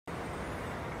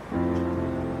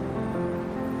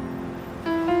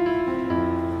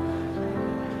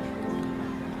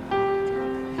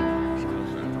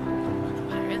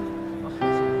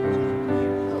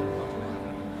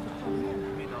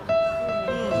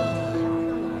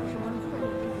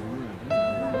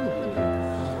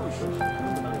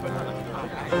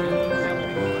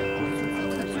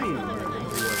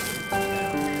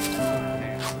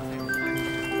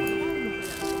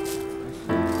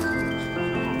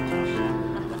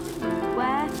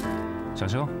小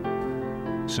秋，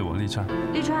是我瀝川。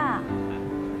瀝川啊，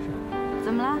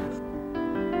怎么了？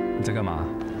你在干嘛？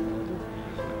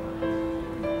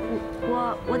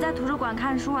我在图书馆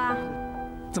看书啊。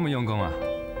这么用功啊？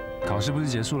考试不是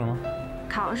结束了吗？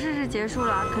考试是结束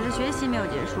了，可是学习没有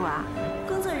结束啊。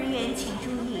工作人员请注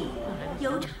意，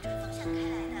由长春方向开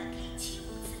来的 K75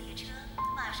次列车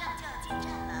马上就要进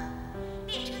站了，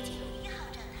列车进入1号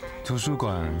站台。图书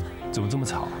馆怎么这么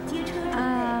吵啊？接车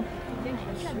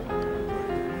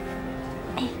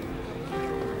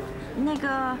那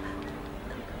个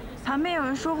旁边有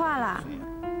人说话啦。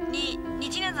你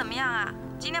今天怎么样啊？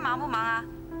今天忙不忙啊？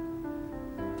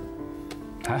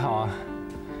还好啊。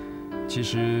其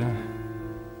实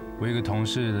我一个同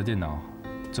事的电脑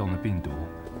中了病毒，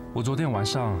我昨天晚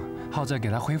上耗在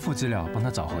给他恢复资料，帮他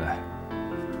找回来。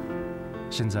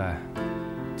现在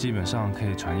基本上可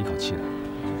以喘一口气了。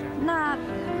那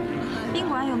宾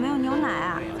馆有没有牛奶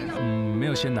啊？没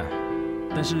有鲜奶，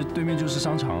但是对面就是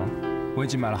商场，我已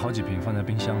经买了好几瓶放在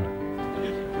冰箱了。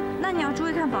那你要注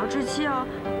意看保质期哦，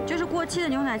就是过期的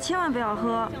牛奶千万不要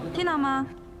喝，听到吗？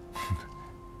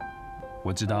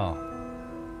我知道。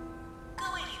各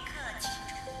位旅客请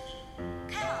注意，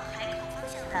开往海口方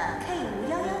向的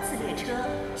K511次列车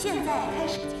现在开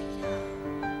始检票，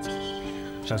请你配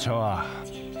合。小秋啊，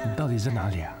你到底在哪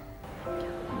里啊？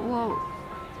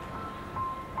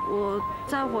我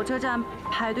在火车站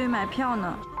排队买票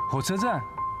呢。火车站？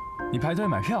你排队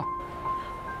买票？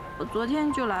我昨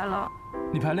天就来了。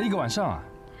你排了1个晚上啊？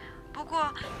不过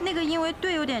那个因为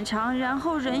队有点长，然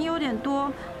后人有点多，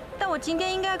但我今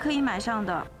天应该可以买上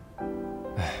的。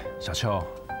哎，小秋，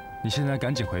你现在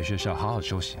赶紧回学校好好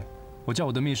休息，我叫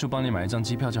我的秘书帮你买一张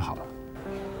机票就好了。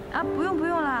啊，不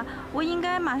用啦，我应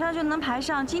该马上就能排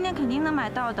上，今天肯定能买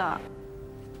到的。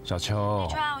小秋，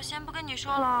瀝川，我先不跟你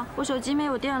说了，我手机没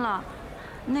有电了，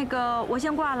那个我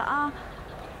先挂了啊，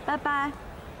拜拜。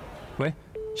喂，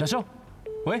小秋，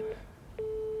喂，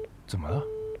怎么了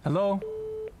 ？Hello。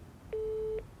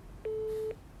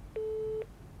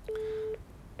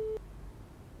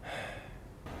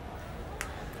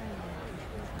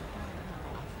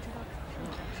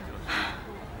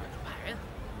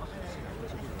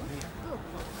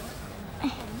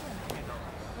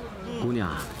姑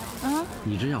娘，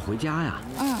你这要回家呀？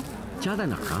家在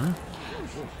哪儿啊？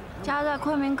家在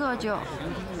昆明个旧。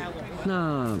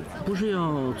那不是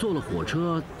要坐了火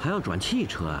车还要转汽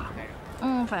车啊？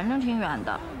反正挺远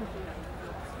的。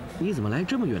你怎么来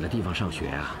这么远的地方上学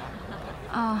啊？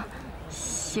啊，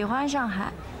喜欢上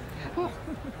海。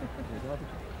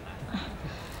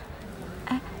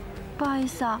哎，不好意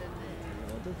思啊。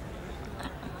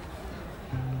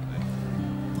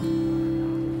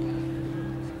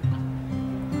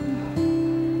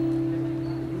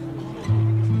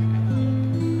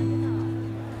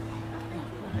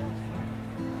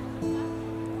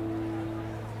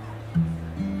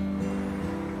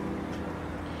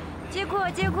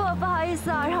接过，不好意思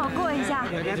啊，让我过一下，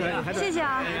谢谢啊，谢谢，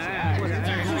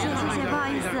不好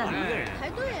意思，排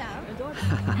队啊，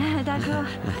大哥，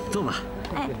坐吧，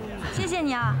哎，谢谢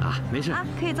你啊，没事啊，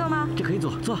可以坐吗？这可以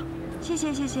坐，谢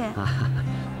谢啊，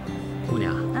姑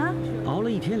娘熬了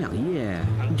1天2夜，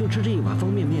你就吃这一碗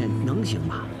方便面能行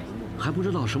吗？还不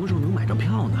知道什么时候能买着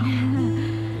票呢。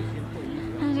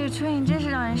那这个春影真是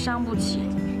让人伤不起，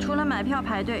除了买票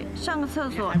排队，上个厕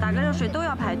所、打个热水都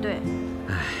要排队。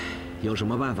哎。有什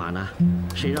么办法呢？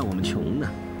谁让我们穷呢？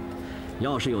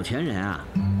要是有钱人啊，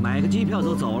买个机票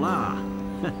都走了。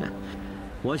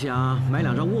我想买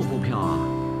2张卧铺票，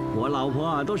我老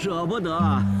婆都舍不得。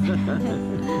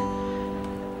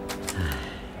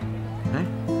哎，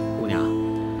姑娘，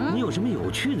你有什么有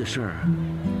趣的事儿，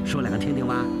说2个听听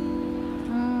吧。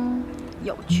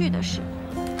有趣的事，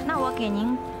那我给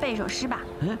您背首诗吧。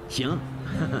行。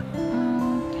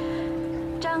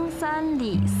张三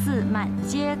李四满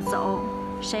街走，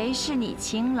谁是你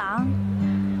情郎？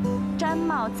毡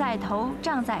帽在头，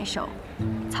杖在手，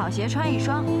草鞋穿一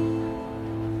双。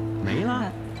没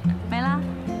了，没了。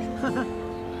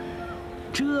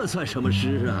这算什么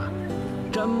诗啊？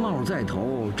毡帽在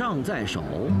头，杖在手，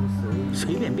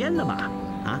随便编的吧？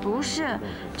啊？不是，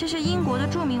这是英国的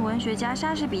著名文学家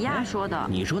莎士比亚说的。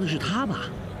你说的是他吧？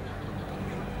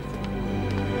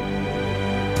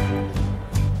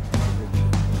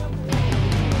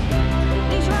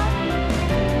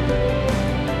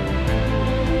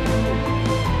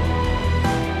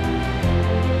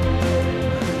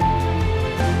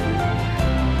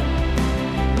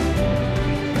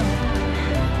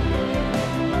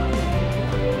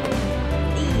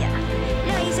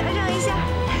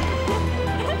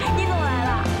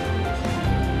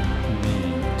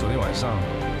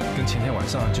跟前天晚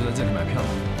上就在这里买票。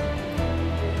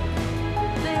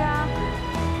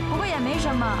没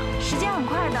什么，时间很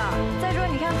快的。再说，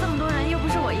你看这么多人，又不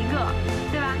是我一个，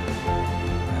对吧？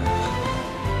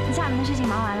你厦门的事情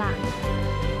忙完了？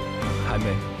还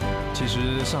没。其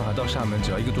实上海到厦门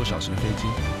只要1个多小时的飞机。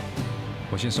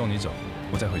我先送你走，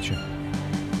我再回去。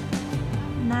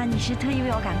那你是特意为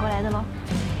我赶过来的喽？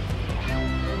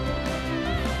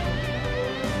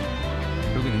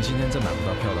如果您今天再买不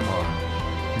到票的话，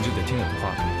你就得听我的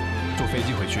话，坐飞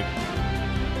机回去。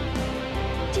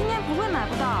今天不会买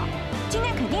不到，今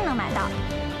天肯定能买到。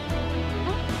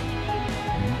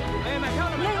哎，买票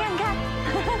了！你看，你看，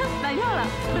买票了！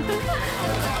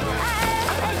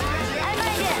哎，慢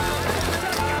一点！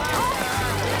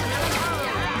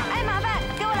哎，麻烦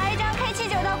给我来一张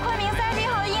K79到昆明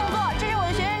31号的硬座，这是我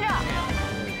的学生证。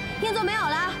硬座没有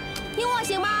了，硬卧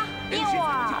行吗？硬卧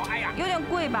啊，有点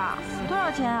贵吧？多少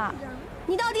钱啊？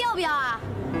你到底要不要啊？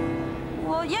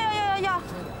我要。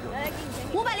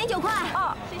509块。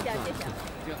哦，谢谢。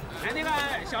哎，那个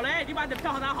小雷，你把你的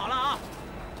票号拿好了啊。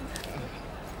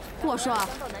我说，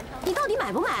你到底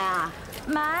买不买啊？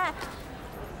买。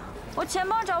我钱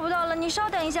包找不到了，你稍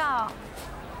等一下啊。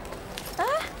哎，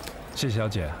谢小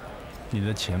姐，你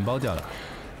的钱包掉了。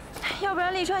要不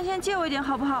然立川先借我一点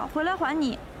好不好？回来还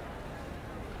你。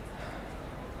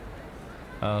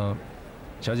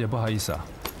小姐不好意思啊，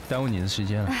耽误你的时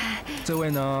间了。这位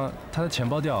呢，他的钱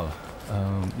包掉了。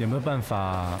有没有办法？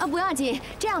啊，不要紧，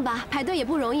这样吧，排队也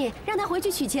不容易，让他回去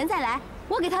取钱再来，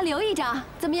我给他留一张，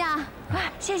怎么样？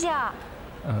谢谢啊。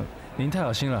您太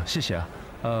好心了，谢谢啊。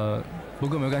不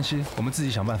过没关系，我们自己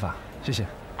想办法，谢谢。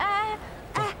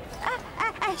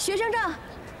学生证。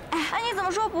哎，你怎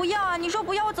么说不要啊？你说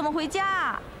不要，我怎么回家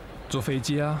啊？坐飞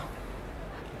机啊。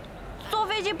坐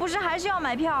飞机不是还是要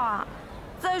买票啊？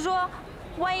再说，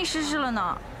万一失事了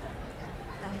呢？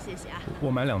谢谢啊。我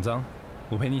买2张。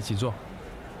我陪你一起做。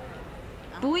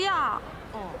不要，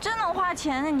真能花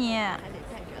钱的你。还得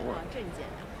带着证件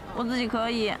呢。我自己可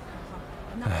以。哎，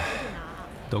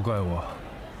都怪我，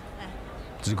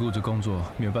只顾着工作，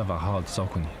没有办法好好的照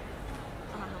顾你。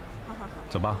好。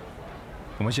走吧，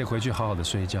我们先回去好好的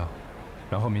睡一觉，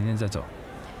然后明天再走。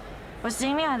我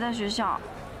行李还在学校。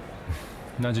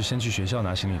那就先去学校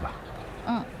拿行李吧。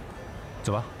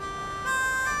走吧。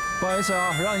不好意思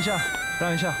啊，让一下，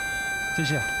谢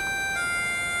谢。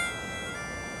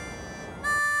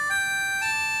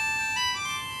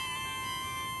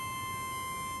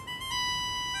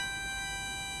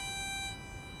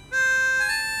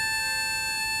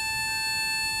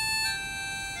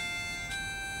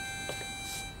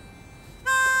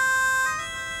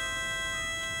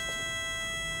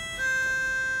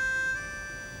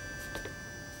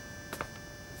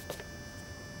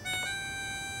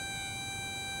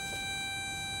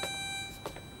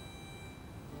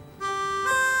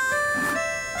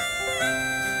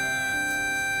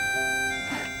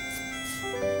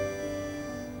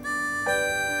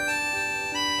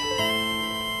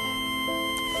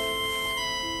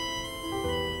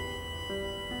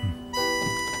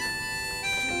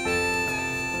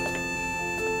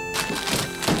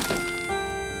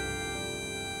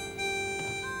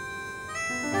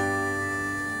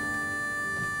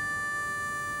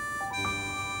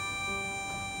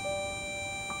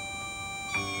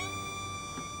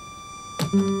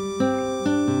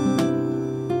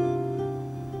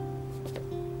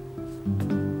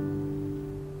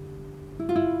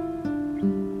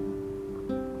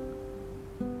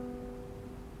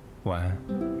晚安，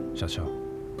小秋。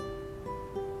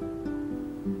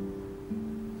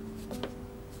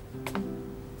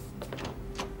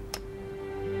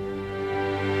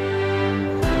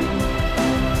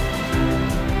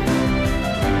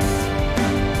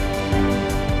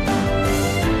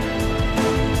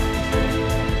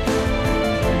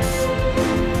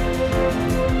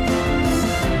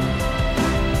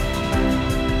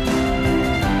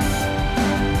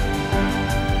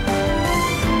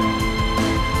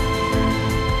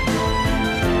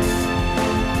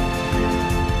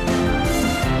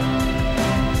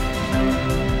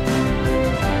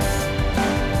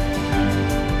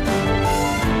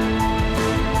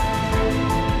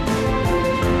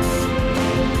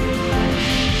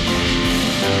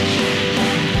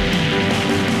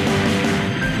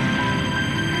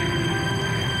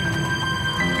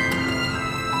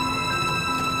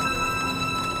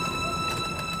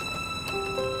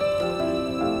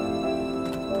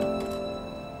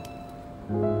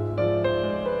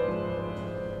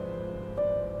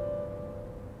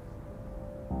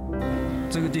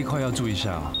这个地块要注意一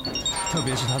下啊，特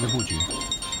别是它的布局。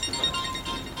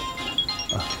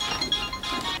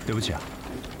对不起啊。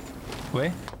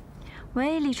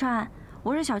喂，立川，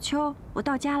我是小秋，我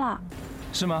到家了。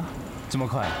是吗？这么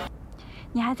快？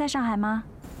你还在上海吗？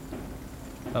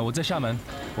我在厦门，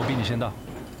我比你先到。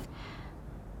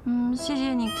谢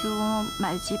谢你给我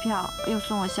买的机票，又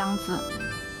送我箱子，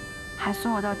还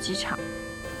送我到机场。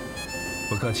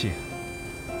不客气，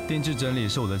定制整理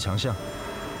是我的强项。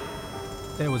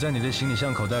我在你的行李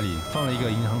箱口袋里放了一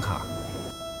个银行卡，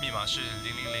密码是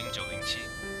000907。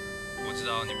我知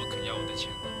道你不肯要我的钱，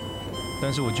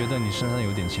但是我觉得你身上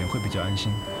有点钱会比较安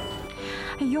心。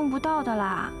用不到的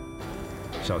啦。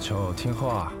小秋，听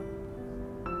话。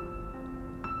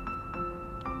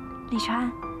瀝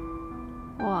川，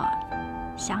我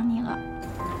想你了。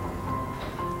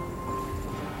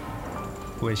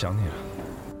我也想你了。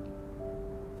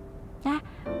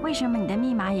为什么你的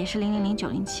密码也是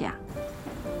000907啊？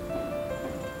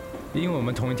因为我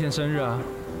们同一天生日啊！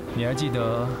你还记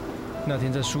得那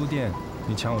天在书店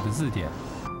你抢我的字典？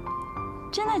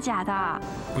真的假的？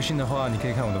不信的话，你可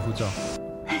以看我的护照。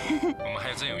我们还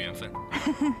有真有缘分。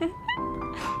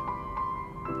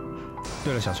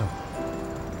对了，小秋，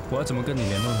我要怎么跟你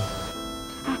联络呢？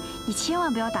你千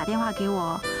万不要打电话给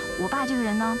我，我爸这个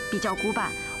人呢比较古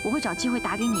板，我会找机会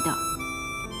打给你的。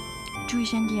注意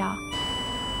身体啊！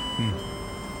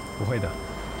我会的。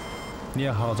你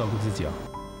也好好照顾自己哦。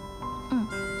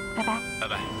拜拜。拜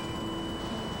拜。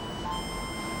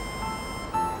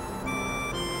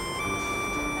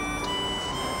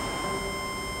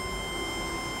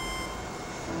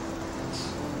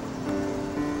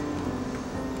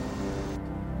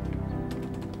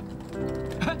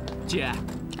姐，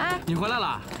你回来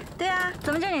了？对啊，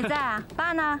怎么就你在啊？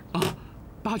爸呢？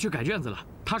爸去改卷子了，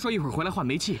他说一会儿回来换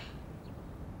煤气。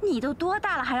你都多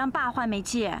大了，还让爸换煤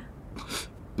气？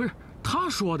不是他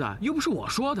说的，又不是我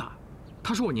说的。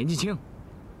他说我年纪轻，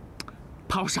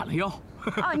怕我闪了腰。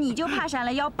你就怕闪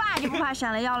了腰，爸就不怕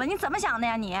闪了腰了？你怎么想的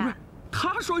呀你？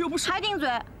他说又不是。还顶嘴，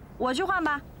我去换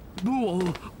吧。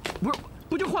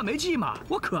不就换煤气吗？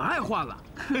我可爱换了。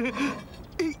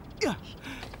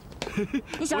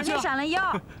你小心闪了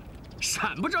腰。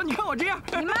闪不着，你看我这样。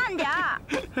你慢点儿。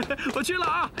我去了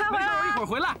啊，快回来啊！我一会儿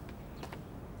回来。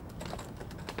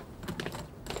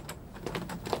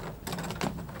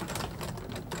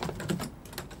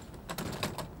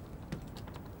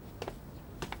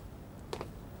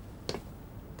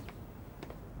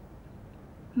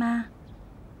妈。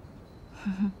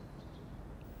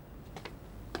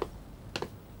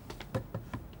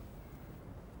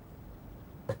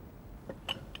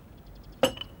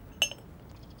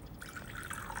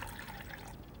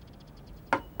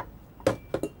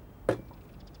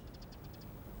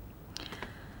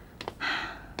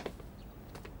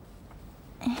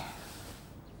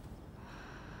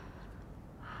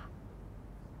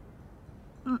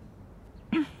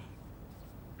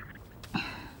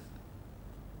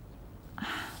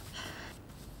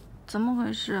怎么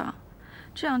回事啊？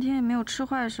这2天也没有吃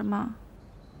坏什么，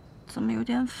怎么有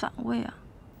点反胃啊？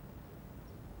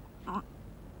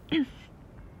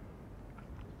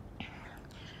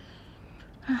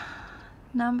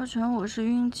难不成我是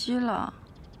晕机了？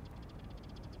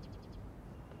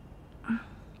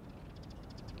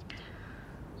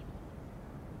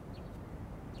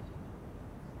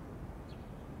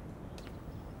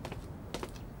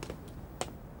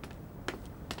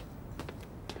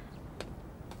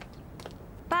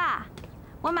爸，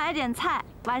我买了点菜，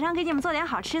晚上给你们做点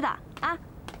好吃的啊。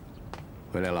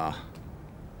回来了，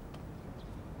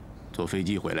坐飞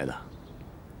机回来的，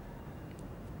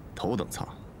头等舱。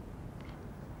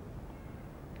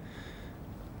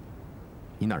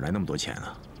你哪来那么多钱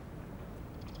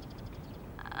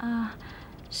啊？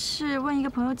是问一个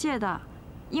朋友借的，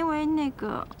因为那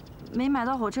个没买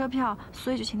到火车票，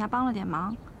所以就请他帮了点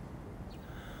忙。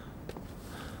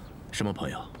什么朋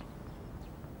友？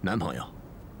男朋友？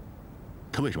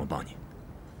他为什么帮你？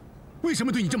为什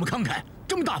么对你这么慷慨，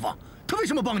这么大方？他为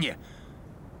什么帮你？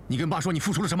你跟爸说你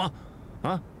付出了什么？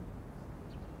啊？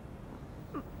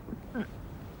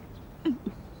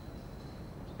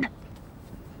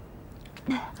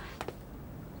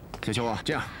小秋啊，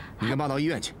这样，你跟爸到医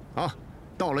院去啊。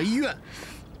到了医院，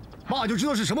爸就知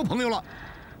道是什么朋友了，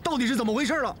到底是怎么回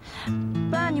事了。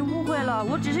爸，你误会了，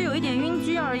我只是有一点晕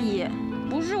机而已。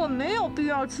不是，我没有必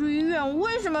要去医院，我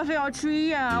为什么非要去医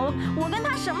院啊？我跟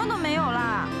他什么都没有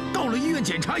啦。到了医院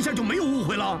检查一下就没有误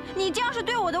会了。你这样是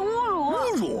对我的侮辱。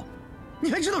侮辱？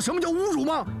你还知道什么叫侮辱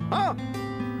吗？啊？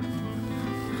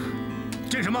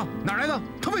这是什么？哪来的？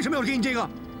他为什么要给你这个？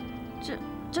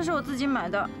这是我自己买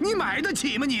的。你买得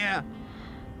起吗你？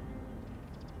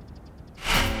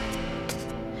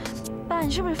爸，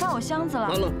你是不是翻我箱子了？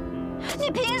完了。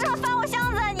你凭什么翻我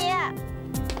箱子啊你？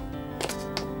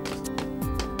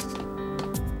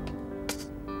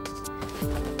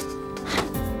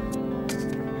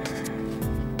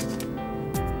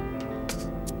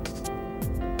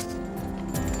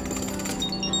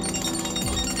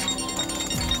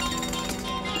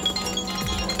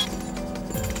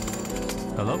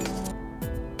 Hello，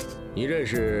 你认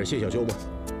识谢小秋吗？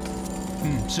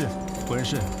是，我认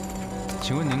识。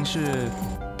请问您是？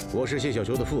我是谢小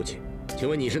秋的父亲，请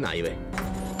问你是哪一位？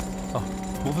哦，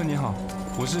伯父您好，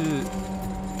我是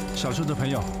小秋的朋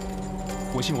友，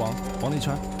我姓王，王瀝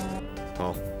川。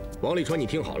好，王瀝川，你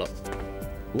听好了，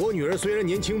我女儿虽然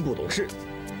年轻不懂事，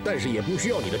但是也不需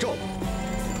要你的照顾。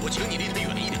我请你离她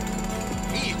远一点，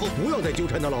你以后不要再纠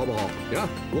缠她了，好不好？啊，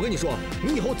我跟你说，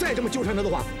你以后再这么纠缠她的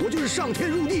话，我就是上天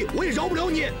入地，我也饶不了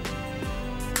你。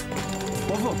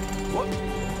伯父，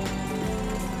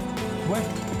喂。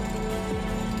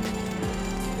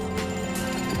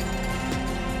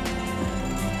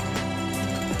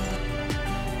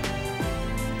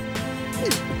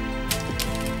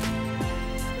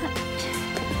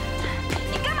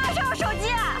你干嘛摔我手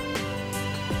机啊？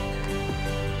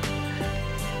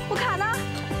我卡呢？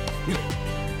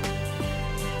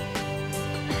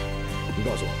你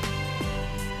告诉我，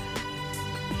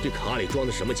这卡里装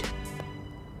的什么钱？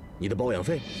你的保养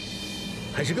费，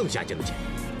还是更下贱的钱？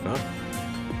啊！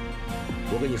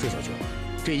我跟你说，小秋，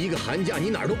这一个寒假你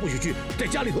哪儿都不许去，在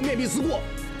家里头面壁思过。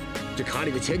这卡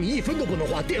里的钱你一分都不能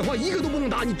花，电话一个都不能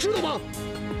打，你知道吗？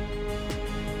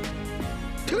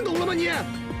听懂了吗你？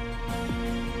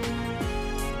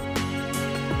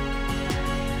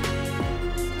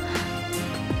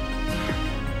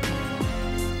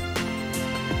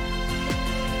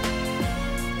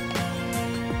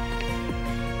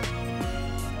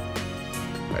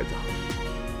孩子，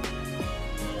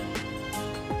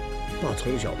爸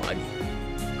从小把你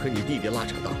和你弟弟拉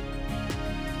扯大，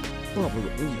爸不容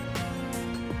易。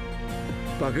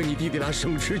爸跟你弟弟俩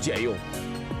省吃俭用，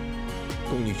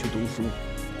供你去读书，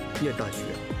念大学。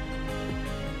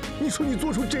你说你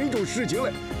做出这种事情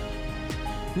来，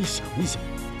你想一想，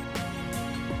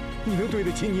你能对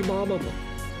得起你妈妈吗？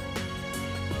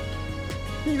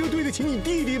你能对得起你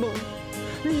弟弟吗？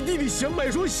你弟弟想买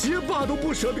双鞋，爸都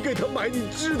不舍得给他买，你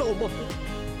知道吗？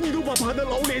你都把爸的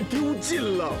老脸丢尽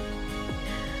了。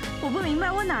我不明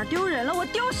白我哪儿丢人了？我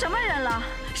丢什么人了？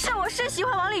是喜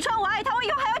欢王瀝川，我爱他，我以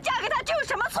后还要嫁给他，这有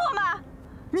什么错吗？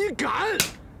你敢！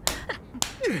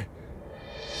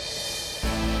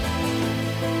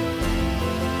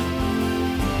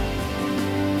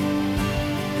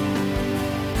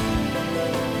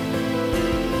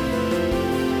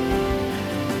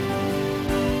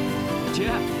姐，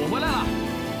我回来了。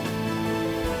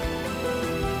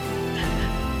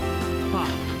爸，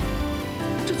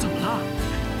这怎么了？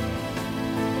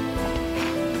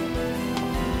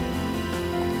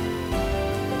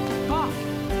爸，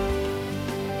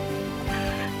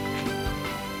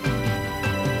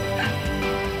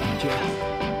姐，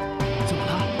怎么了？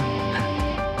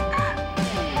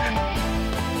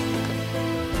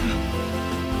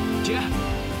姐。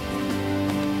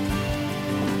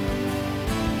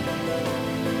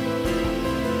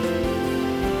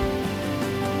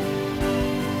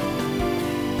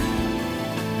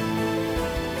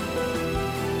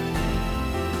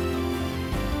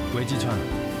喂，季川，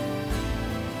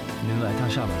你能来趟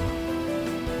厦门吗？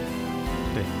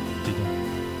对，今天。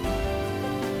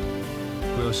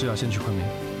我有事要先去昆明。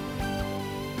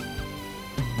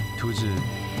图纸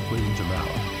我已经准备好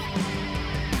了。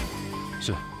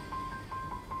是。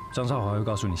张少华会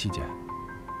告诉你细节。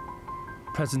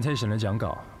Presentation 的讲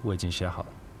稿我已经写好了，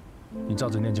你照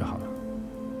着念就好了。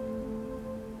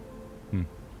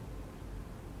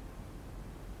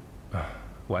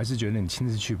我还是觉得你亲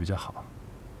自去比较好。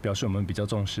表示我们比较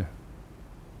重视。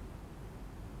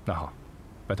那好，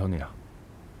拜托你了。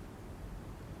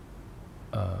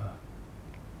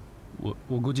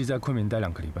我估计在昆明待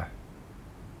2个礼拜。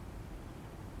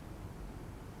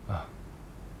啊，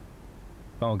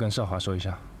帮我跟少华说一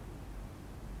下。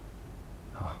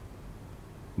好，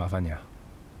麻烦你了。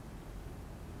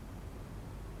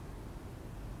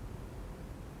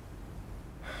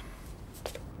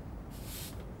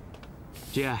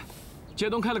姐。街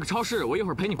东开了个超市，我一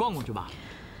会儿陪你逛逛去吧。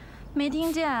没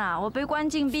听见啊，我被关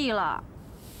禁闭了。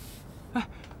哎，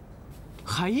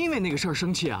还因为那个事儿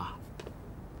生气啊？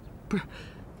不是，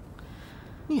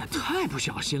你也太不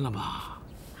小心了吧？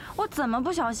我怎么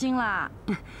不小心啦？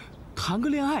不是，谈个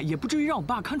恋爱也不至于让我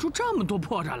爸看出这么多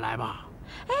破绽来吧？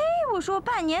哎，我说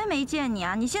半年没见你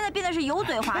啊，你现在变得是油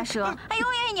嘴滑舌。哎呦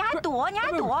哎，你还躲，你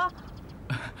还躲？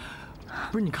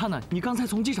不是，你看呢？你刚才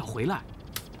从机场回来。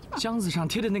箱子上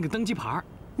贴的那个登机牌，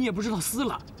你也不知道撕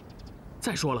了。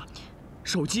再说了，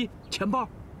手机、钱包，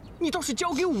你倒是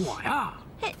交给我呀！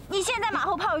嘿，你现在马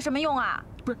后炮有什么用啊？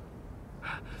不是，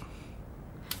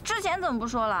之前怎么不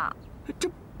说了？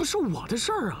这不是我的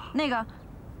事儿啊。那个，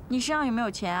你身上有没有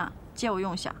钱啊？借我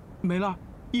用下。没了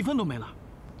，1分都没了。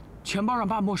钱包让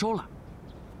爸没收了。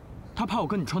他怕我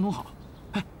跟你串通好。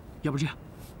哎，要不这样，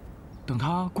等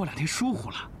他过2天疏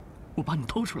忽了，我把你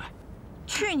偷出来。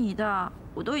去你的！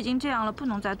我都已经这样了，不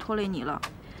能再拖累你了。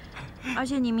而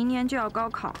且你明年就要高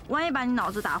考，万一把你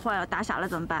脑子打坏了、打傻了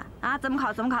怎么办？啊？怎么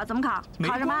考？怎么考？怎么考？没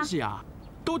考什么？关系啊，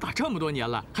都打这么多年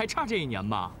了，还差这1年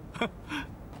吗？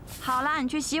好啦，你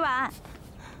去洗碗。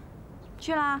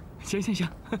去啦。行行行。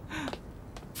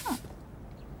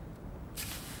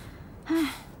唉。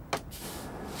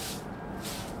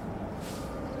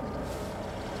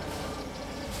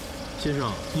先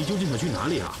生，你究竟想去哪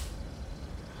里啊？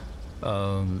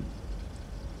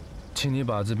请你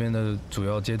把这边的主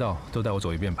要街道都带我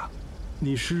走一遍吧。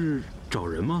你是找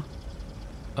人吗？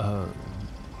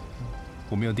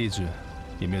我没有地址，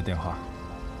也没有电话，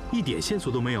一点线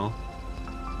索都没有。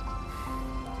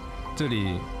这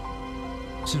里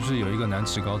是不是有一个南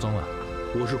池高中啊？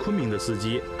我是昆明的司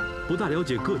机，不大了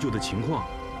解各旧的情况。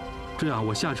这样，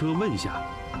我下车问一下。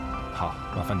好，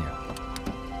麻烦你了。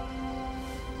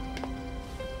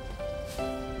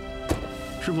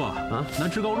师傅啊，南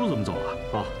池高中怎么走啊？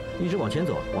哦，一直往前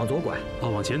走，往左拐。啊，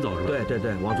往前走是吧？对对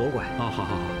对，往左拐。啊，好好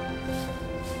好。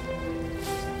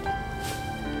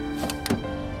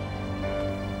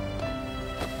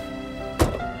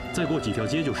再过几条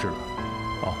街就是了。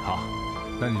哦，好，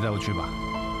那你带我去吧。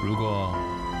如果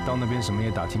到那边什么也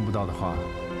打听不到的话，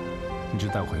你就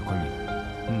带我回昆明。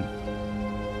嗯。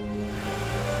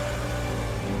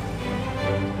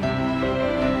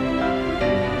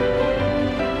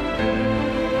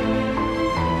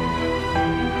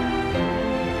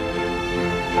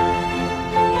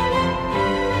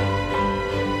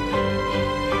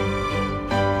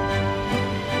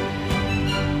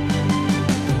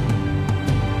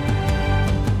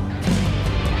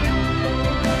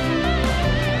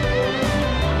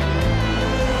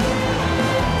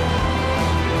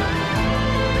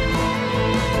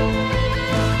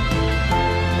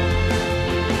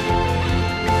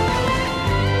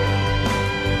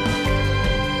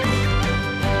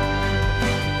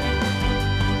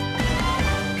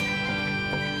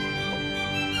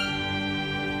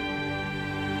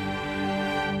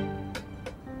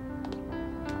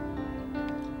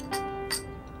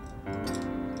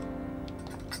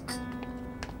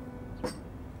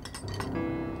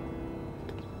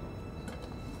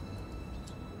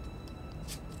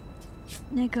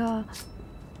那个，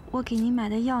我给您买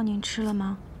的药您吃了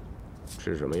吗？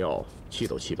吃什么药？气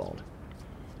都气饱了。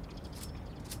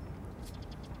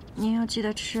您要记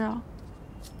得吃哦。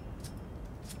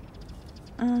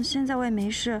现在我也没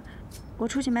事，我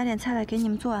出去买点菜来给你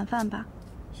们做晚饭吧。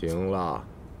行了，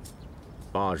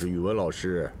爸是语文老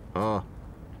师啊，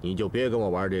你就别跟我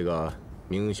玩这个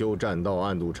明修栈道，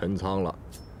暗度陈仓了。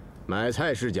买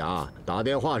菜是假，打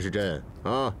电话是真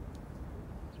啊。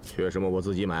缺什么我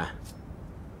自己买。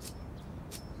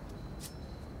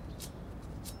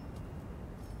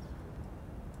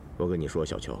我跟你说，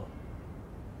小秋，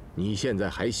你现在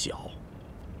还小，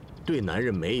对男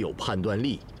人没有判断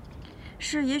力。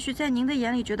是，也许在您的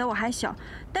眼里觉得我还小，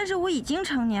但是我已经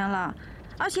成年了，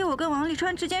而且我跟王瀝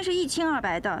川之间是一清二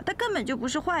白的，他根本就不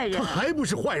是坏人。他还不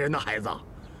是坏人呢，孩子，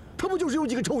他不就是有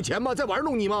几个臭钱吗？在玩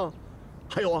弄你吗？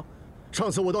还有啊，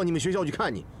上次我到你们学校去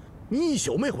看你，你一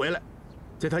宿没回来，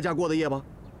在他家过的夜吧？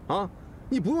啊，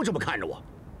你不用这么看着我。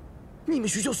你们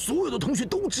学校所有的同学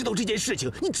都知道这件事情，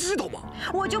你知道吗？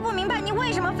我就不明白你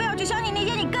为什么非要去相信那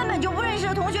些你根本就不认识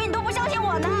的同学，你都不相信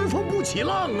我呢？东风不起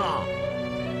浪啊！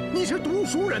你是读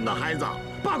书人呐，孩子，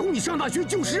爸供你上大学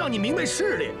就是让你明白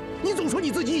事理。你总说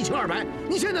你自己一清二白，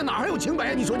你现在哪还有清白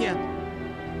呀？你说你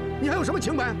还有什么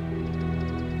清白？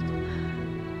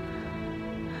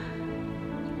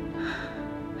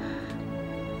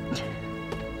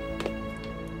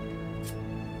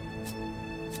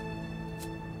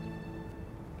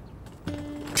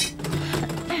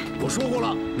我说过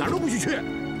了，哪儿都不许去。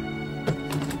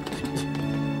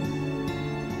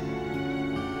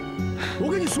我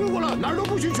跟你说过了，哪儿都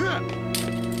不许去。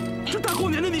这大过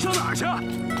年的，你上哪儿去？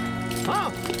啊！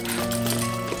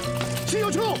谢小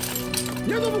秋，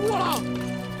年都不过了。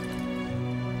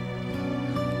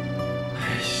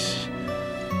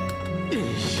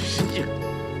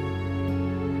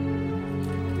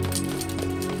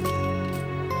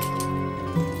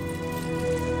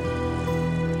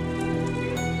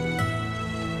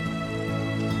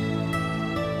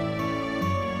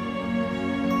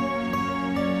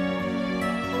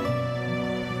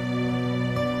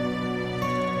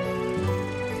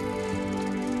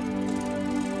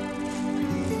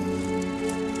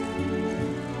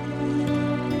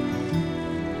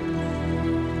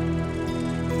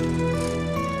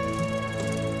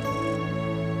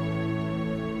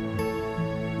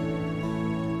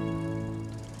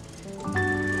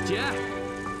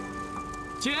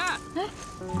姐，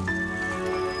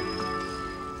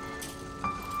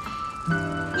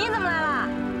你怎么来了？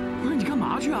不是你干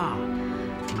嘛去啊？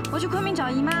我去昆明找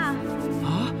姨妈。啊？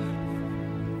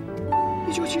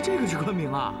你就骑这个去昆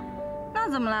明啊？那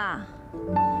怎么了？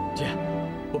姐，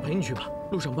我陪你去吧，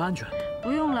路上不安全。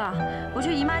不用了，我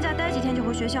去姨妈家待几天就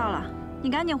回学校了。你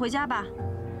赶紧回家吧。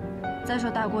再说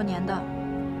大过年的，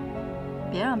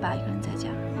别让爸一个人在家。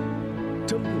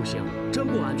真不行，真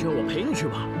不安全，我陪你去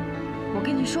吧。我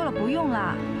跟你说了，不用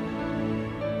了。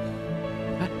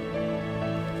哎，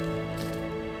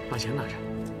把钱拿着。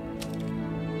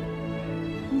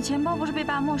你钱包不是被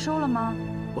爸没收了吗？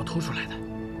我偷出来的。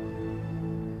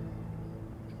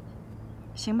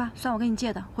行吧，算我跟你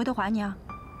借的，回头还你啊。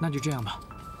那就这样吧。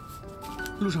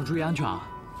路上注意安全啊。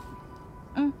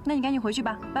嗯，那你赶紧回去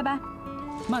吧，拜拜。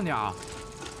慢点啊。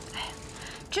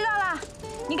知道了，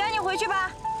你赶紧回去吧。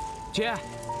姐，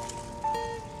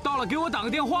到了给我打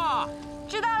个电话。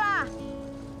知道了。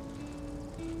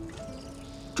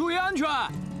注意安全。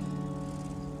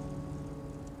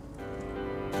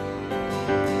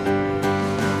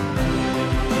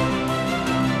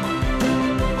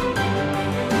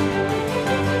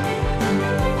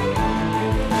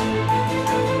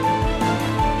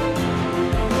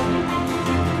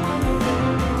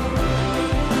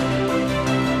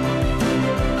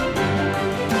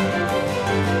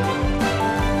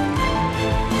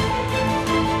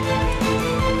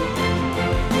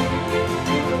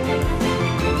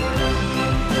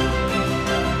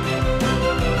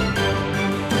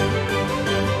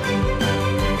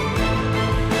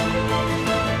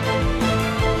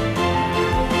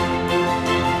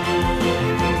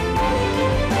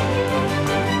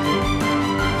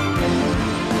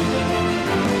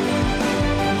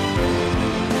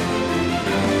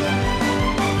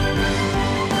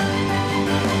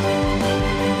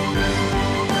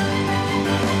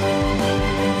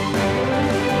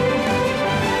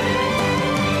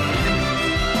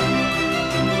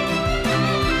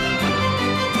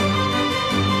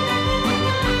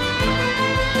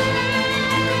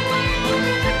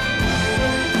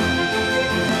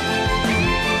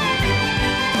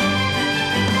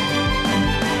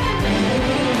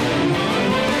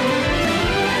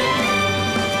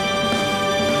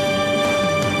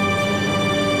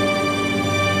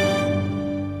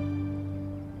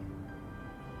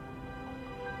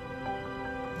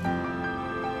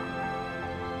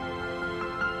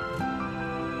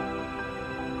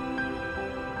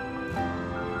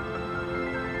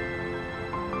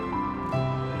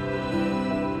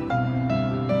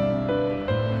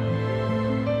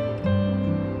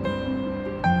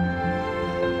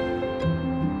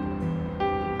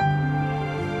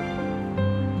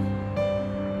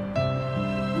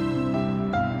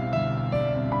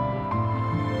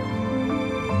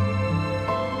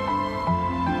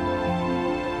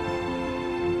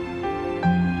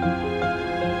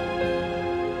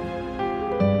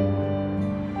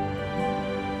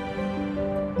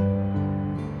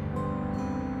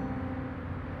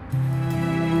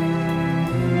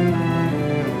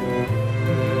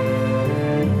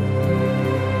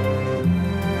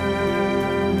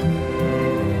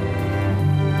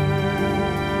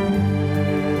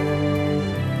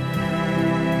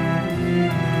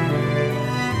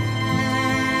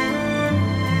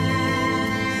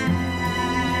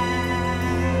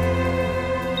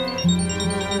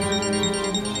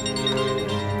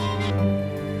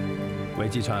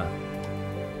季川，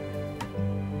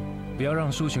不要让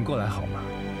舒群过来好吗？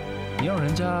你让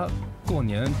人家过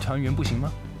年团圆不行吗？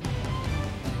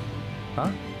啊？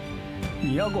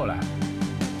你要过来？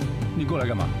你过来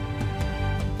干嘛？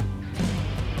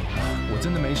我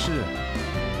真的没事，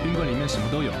冰柜里面什么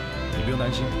都有，你不用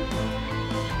担心。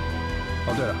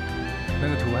哦，对了，那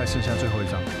个图还剩下最后一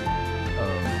张，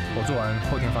我做完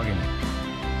后天发给你。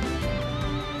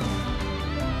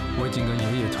我已经跟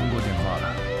爷爷通过电话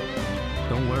了。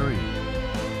Don't worry.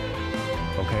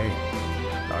 Okay.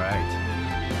 All right.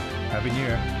 Happy New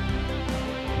Year.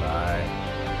 Bye.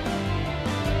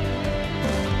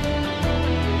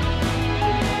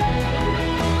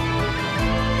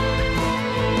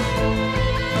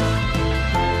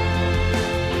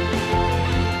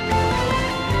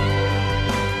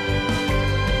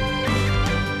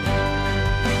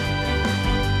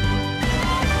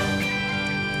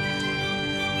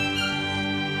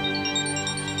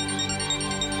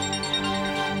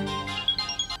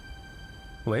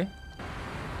 喂，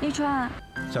瀝川，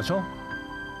小秋，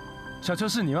小秋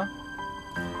是你吗？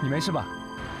你没事吧？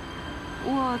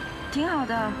我挺好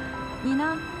的，你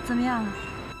呢？怎么样？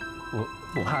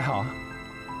我还好啊。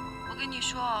我跟你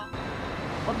说，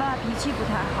我爸脾气不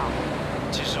太好。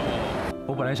其实我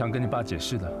我本来想跟你爸解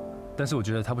释的，但是我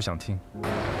觉得他不想听。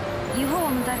以后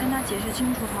我们再跟他解释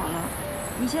清楚好了。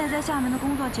你现在在厦门的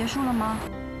工作结束了吗？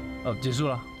结束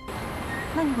了。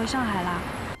那你回上海啦？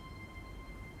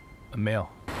没有。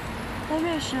在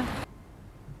瑞士？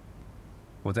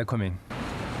我在昆明。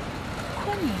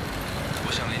昆明？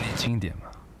我想离你近一点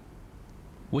嘛。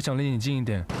我想离你近一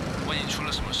点。万一出了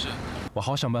什么事，我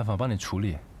好想办法帮你处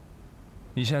理。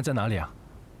你现在在哪里啊？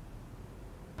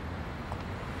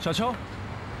小秋。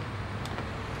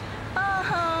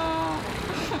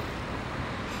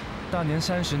大年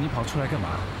30你跑出来干嘛？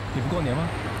你不过年吗？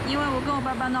因为我跟我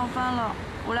爸爸闹翻了，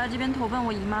我来这边投奔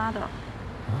我姨妈的。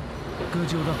哥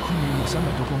就到昆明有300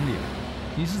多公里，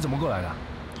你是怎么过来的？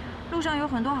路上有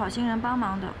很多好心人帮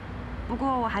忙的，不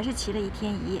过我还是骑了1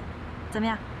天1夜。怎么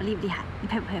样，我厉不厉害？你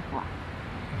佩不佩服我？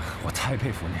我太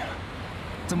佩服你了，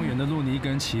这么远的路你一个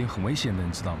人骑很危险的，你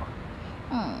知道吗？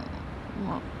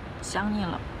我想你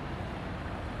了。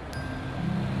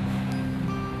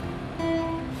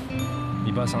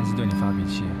你爸上次对你发脾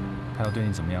气，他要对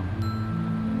你怎么样吗？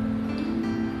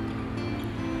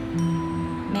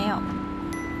没有。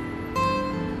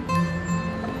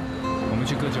我们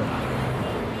去喝酒吧，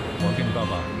我要跟你爸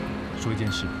爸说一件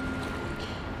事。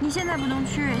你现在不能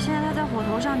去，现在他在火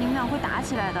头上，你们俩会打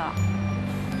起来的。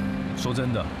说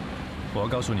真的，我要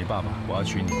告诉你爸爸，我要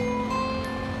娶你。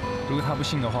如果他不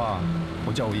信的话，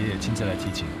我叫我爷爷亲自来提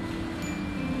亲。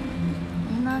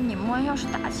那你们要是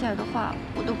打起来的话，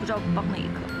我都不知道帮哪一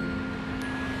个。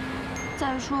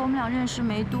再说我们俩认识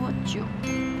没多久，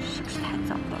是不是太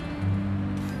早了？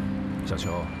小秋。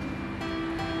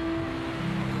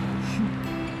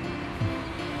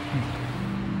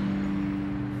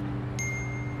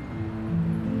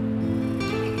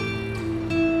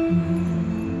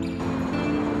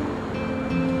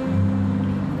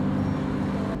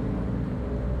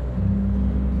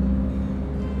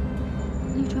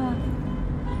瀝川，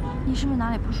你是不是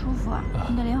哪里不舒服啊？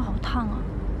你的脸好烫啊！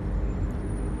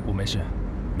我没事，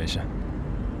没事。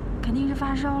肯定是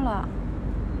发烧了。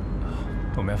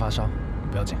我没发烧，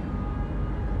不要紧。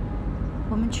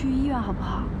我们去医院好不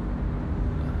好？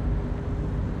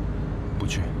不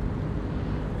去。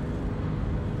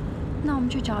那我们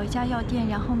去找一家药店，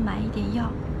然后买一点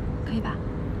药，可以吧？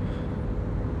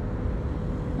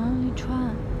瀝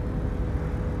川。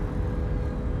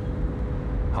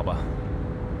好吧。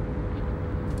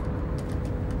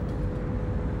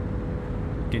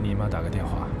给你妈打个电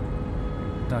话。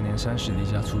大年30离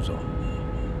家出走，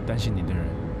担心你的人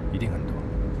一定很多。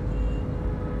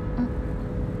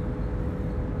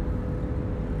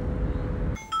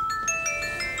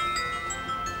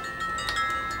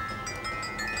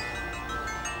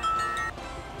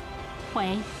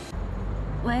喂，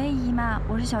喂，姨妈，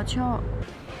我是小秋。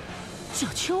小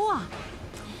秋啊！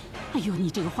哎呦，你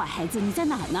这个坏孩子，你在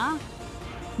哪儿呢？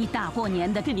你大过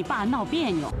年的跟你爸闹别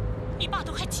扭，你爸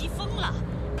都快急疯了。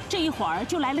这一会儿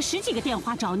就来了10几个电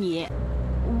话找你。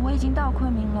我已经到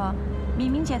昆明了，敏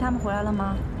敏姐他们回来了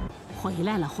吗？回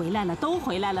来了，回来了，都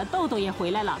回来了，豆豆也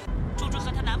回来了，猪猪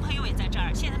和她男朋友也在这儿，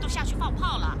现在都下去放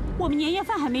炮了。我们年夜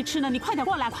饭还没吃呢，你快点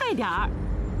过来，快点儿。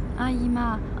姨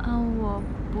妈，我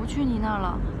不去你那儿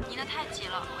了，你那太挤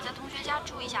了，我在同学家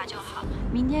住一下就好。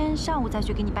明天上午再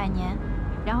去给你拜年。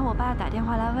然后我爸打电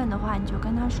话来问的话，你就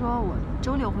跟他说我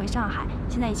周6回上海，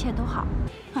现在一切都好。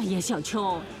哎呀，小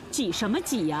秋，挤什么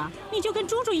挤呀？你就跟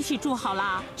猪猪一起住好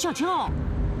了，小秋。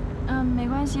没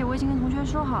关系，我已经跟同学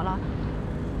说好了，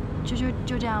就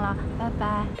这样了，拜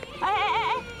拜。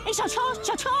哎，小秋，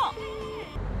小秋。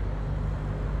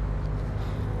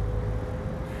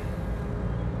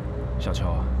小秋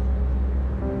啊，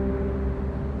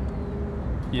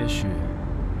也许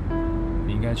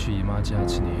你应该去姨妈家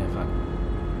吃年夜饭，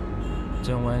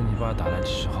这样万一你爸打来的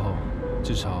时候，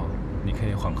至少你可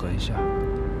以缓和一下。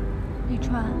瀝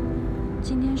川，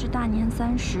今天是大年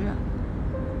30，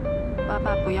爸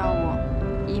爸不要我，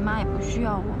姨妈也不需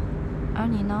要我，而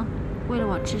你呢，为了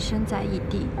我置身在异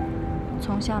地，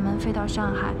从厦门飞到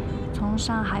上海，从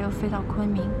上海又飞到昆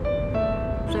明，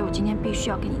所以我今天必须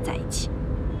要跟你在一起，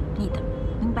你的，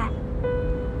明白？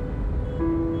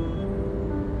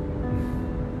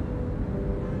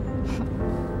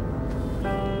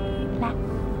来，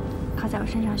靠在我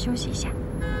身上休息一下。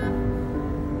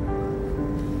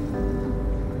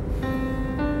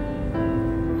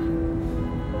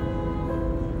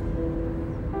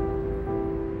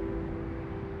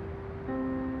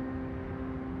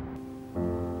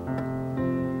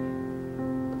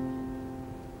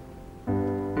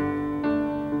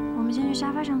我们先去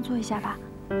沙发上坐一下吧，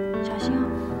小心哦。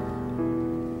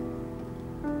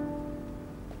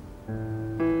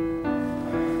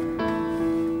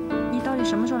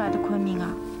什么时候来的昆明啊？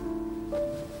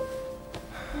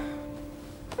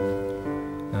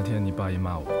爸一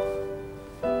骂我，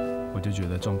我就觉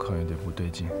得状况有点不对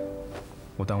劲。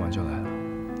我当晚就来了，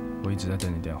我一直在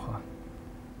等你电话。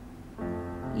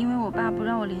因为我爸不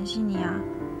让我联系你啊，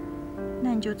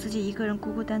那你就自己一个人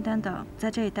孤孤单单的在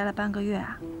这里待了半个月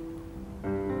啊？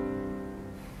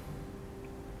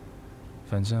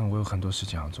反正我有很多事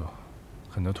情要做，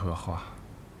很多图要画，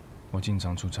我经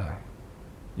常出差，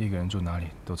一个人住哪里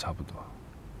都差不多。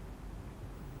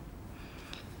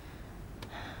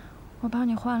我帮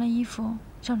你换了衣服，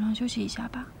上床休息一下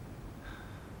吧。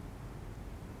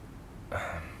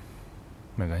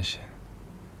没关系。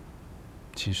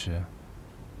其实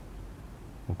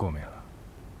我过敏了，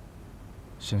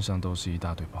身上都是一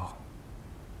大堆包。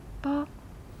包？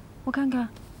我看看。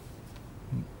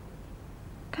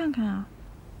看看啊。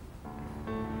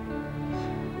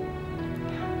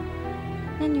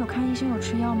那你有看医生有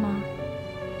吃药吗？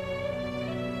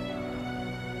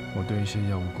我对一些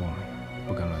药物过敏，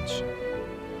不敢乱吃。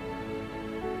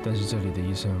但是这里的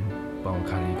医生帮我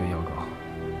开了一个药膏，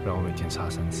让我每天擦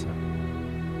3次。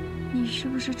你是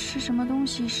不是吃什么东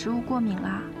西食物过敏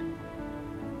啦？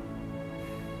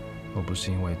我不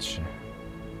是因为吃，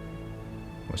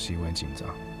我是因为紧张。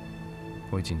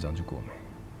我一紧张就过敏。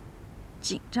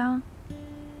紧张？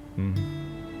嗯。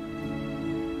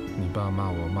你爸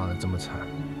骂我骂得这么惨，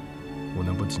我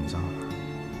能不紧张吗？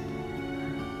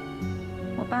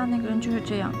我爸那个人就是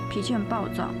这样，脾气很暴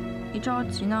躁，一着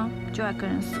急呢就爱跟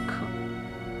人死磕。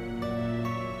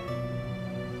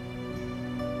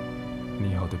你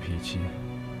以后的脾气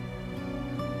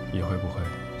也会不会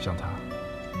像他？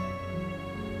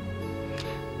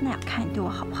那要看你对我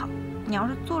好不好。你要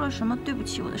是做了什么对不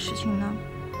起我的事情呢，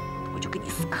我就跟你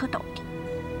死磕到底。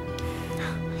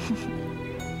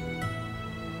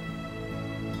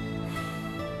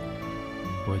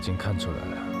我已经看出来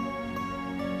了，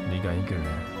你敢一个人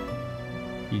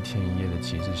1天1夜的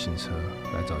骑自行车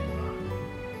来找姨妈，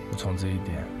我从这一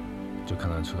点就看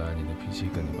得出来你的脾气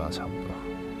跟你爸差不多。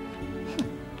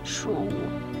说我？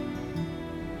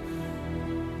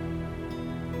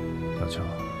小秋。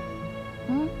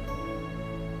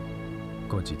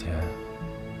过几天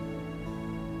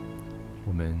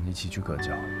我们一起去个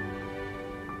交，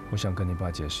我想跟你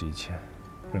爸解释一切，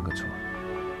认个错。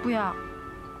不要。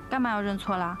干嘛要认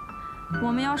错啦？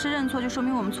我们要是认错，就说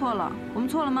明我们错了。我们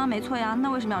错了吗？没错呀，那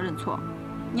为什么要认错？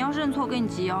你要是认错，我跟你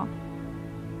急哦。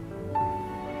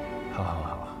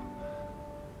好。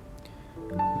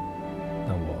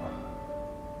那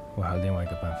我还有另外一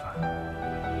个办法。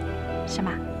什么？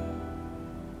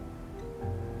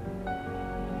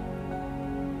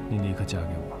你立刻嫁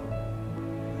给我，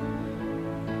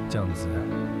这样子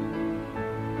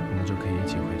我们就可以一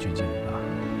起回去见你爸。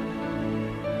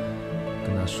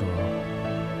跟他说，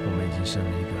我们已经生了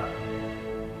一个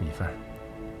米饭。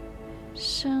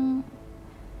生？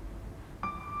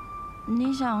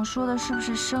你想说的是不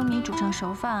是生米煮成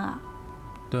熟饭啊？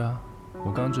对啊，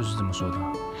我刚刚就是这么说的。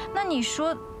那你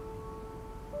说，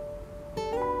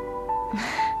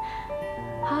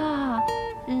好，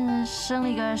生了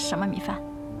一个什么米饭？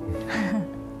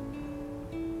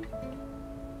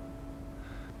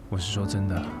我是说真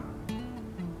的。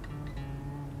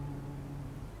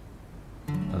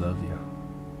I love you.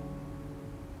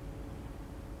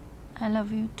 I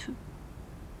love you too.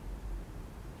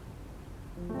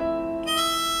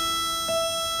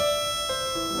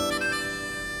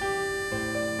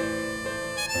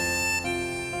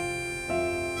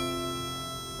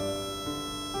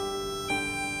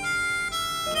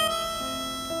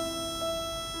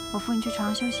 我扶你去床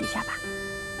上休息一下吧。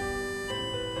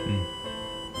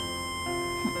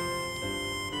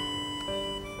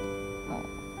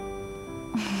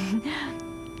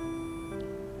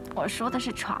我说的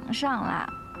是床上啦。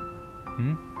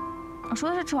我说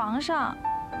的是床上。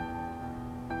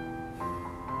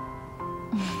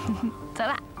走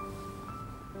啦。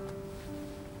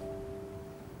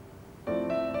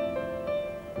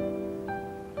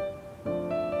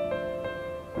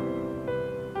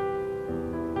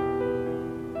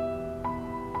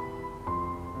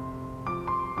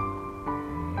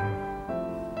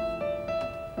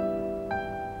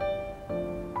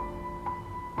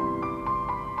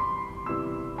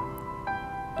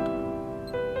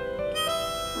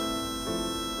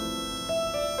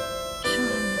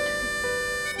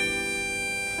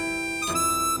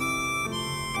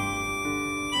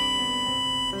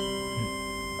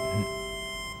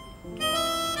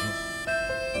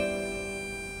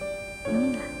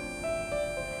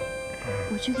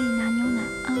我去给你拿牛奶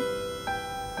啊。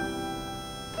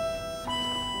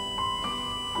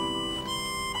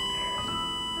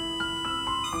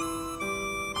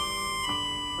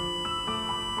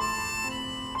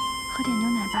喝点牛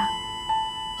奶吧。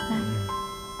来，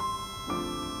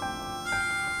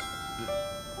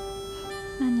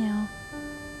慢点哦。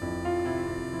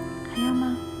还要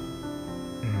吗？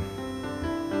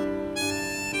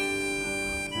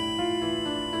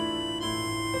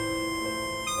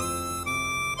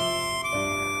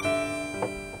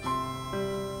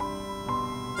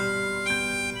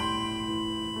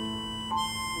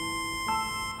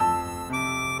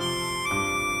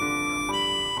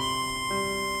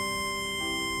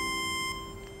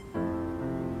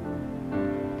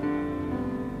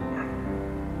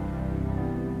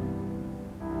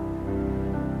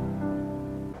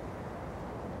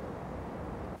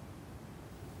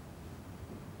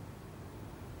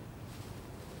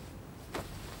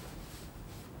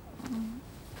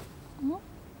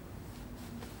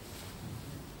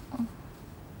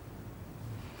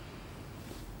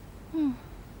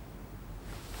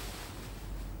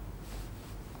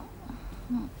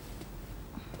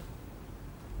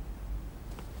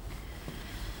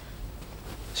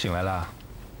醒来啦？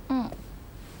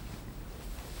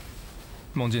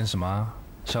梦见什么啊？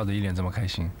笑得一脸这么开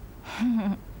心。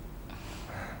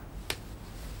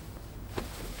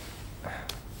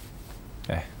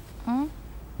哎。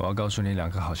我要告诉你2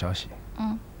个好消息。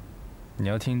你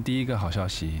要听第一个好消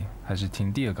息，还是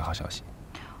听第2个好消息？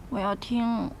我要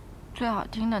听最好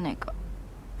听的那个。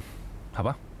好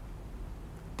吧。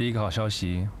第一个好消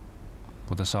息，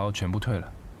我的烧全部退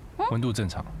了，温度正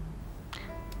常。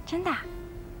真的？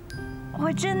我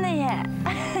真的耶！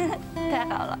太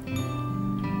好了。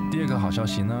第2个好消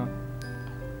息呢？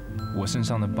我身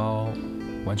上的包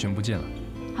完全不见了。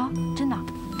好，真的，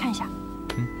看一下。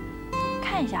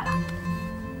看一下了。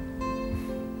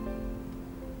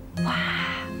哇，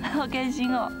好开心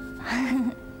哦！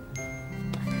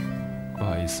不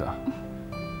好意思啊，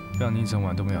让你一整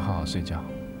晚都没有好好睡觉。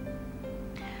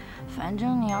反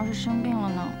正你要是生病了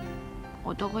呢，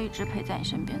我都会一直陪在你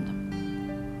身边的。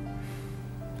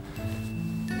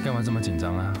干嘛这么紧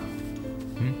张啊？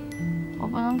我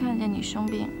不能看见你生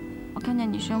病，我看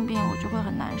见你生病，我就会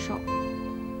很难受。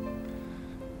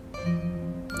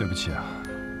对不起啊，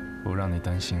我让你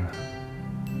担心了。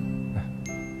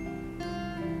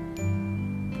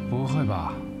不会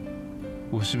吧？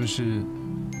我是不是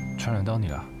传染到你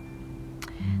了？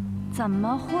怎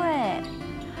么会？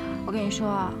我跟你说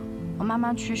啊，我妈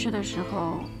妈去世的时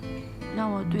候，让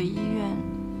我对医院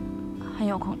很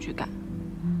有恐惧感。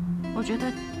我觉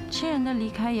得亲人的离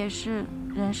开也是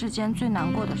人世间最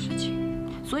难过的事情，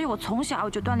所以我从小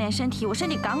就锻炼身体，我身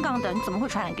体杠杠的，你怎么会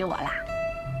传染给我啦？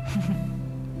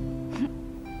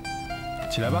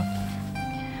起来吧，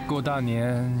过大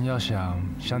年要想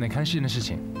点开心的事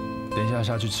情。等一下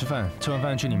下去吃饭，吃完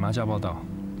饭去你妈家报道。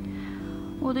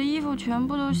我的衣服全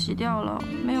部都洗掉了，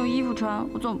没有衣服穿，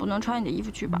我总不能穿你的衣服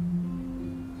去吧？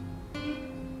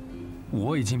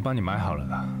我已经帮你买好了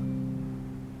啦，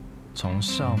从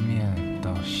上面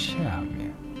到下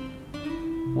面，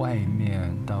外面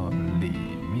到里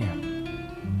面，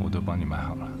我都帮你买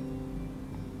好了。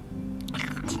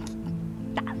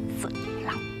大色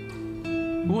狼，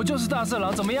我就是大色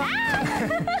狼，怎么样？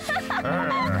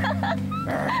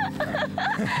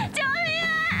救命啊！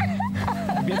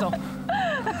你别走。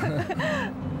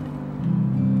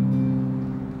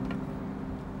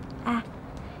哎，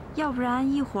要不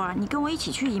然一会儿你跟我一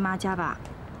起去姨妈家吧，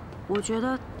我觉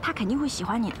得她肯定会喜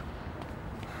欢你的。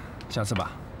下次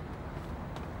吧。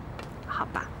好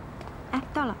吧。哎，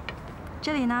到了，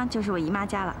这里呢就是我姨妈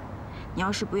家了。你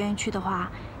要是不愿意去的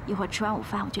话，一会儿吃完午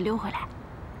饭我就溜回来。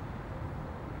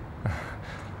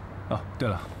哦，对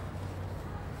了，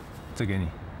这给你。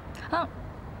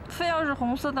非要是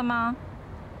红色的吗？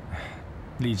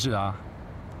励志啊！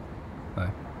来。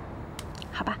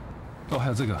好吧。哦，还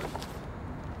有这个，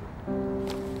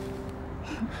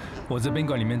我在宾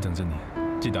馆里面等着你，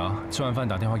记得啊，吃完饭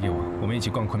打电话给我，我们一起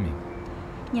逛昆明。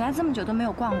你来这么久都没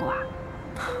有逛过啊？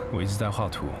我一直在画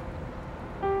图。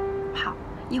好，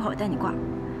一会儿我带你逛。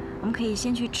我们可以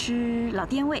先去吃老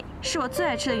店味，是我最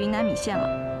爱吃的云南米线了。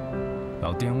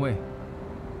老店味。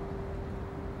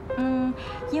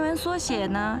英文缩写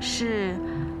呢是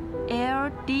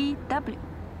LDW。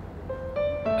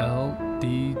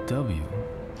LDW。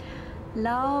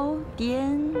老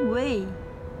店味。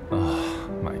Oh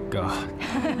my god！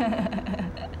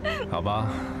 好吧，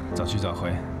早去早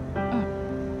回。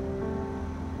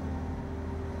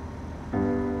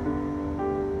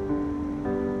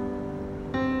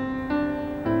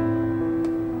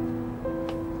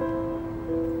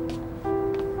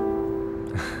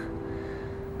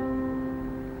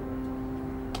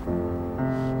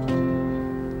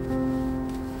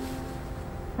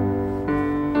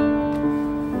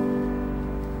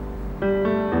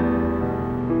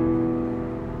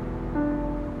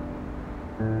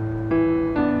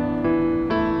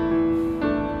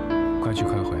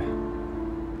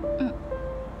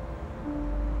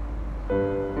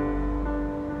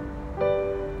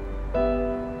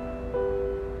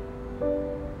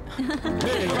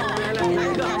来一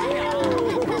个，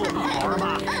好玩吧？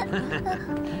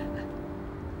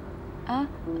啊，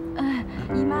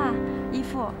姨妈，姨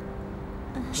父，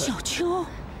小秋。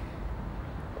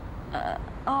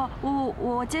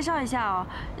我介绍一下哦，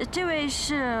这位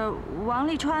是王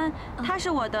瀝川，他是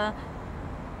我的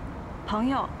朋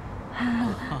友。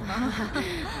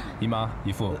姨妈、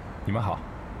姨父，你们好。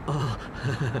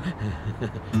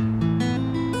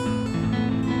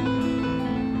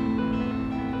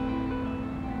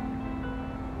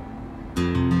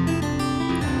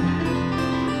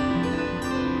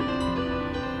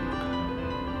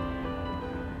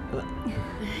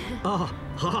哦，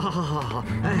好，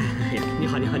哎呀，你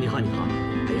好，哎呀，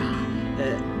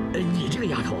你这个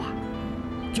丫头啊，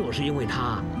就是因为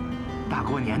她大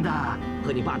过年的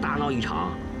和你爸大闹一场，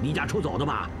离家出走的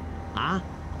吧？啊？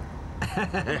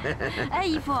哎，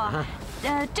姨父，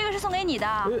这个是送给你的。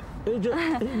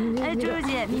哎，猪猪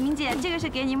姐、敏敏姐，这个是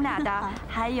给你们俩的。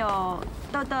还有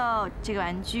豆豆，这个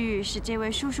玩具是这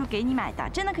位叔叔给你买的，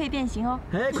真的可以变形哦。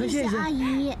哎，快谢谢阿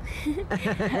姨。哎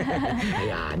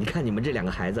呀，你看你们这两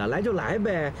个孩子，来就来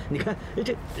呗。你看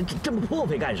这么破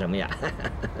费干什么呀？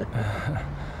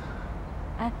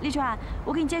哎，瀝川，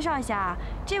我给你介绍一下啊，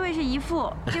这位是姨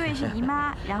父，这位是姨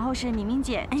妈，然后是敏敏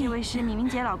姐，这位是敏敏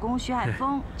姐老公徐海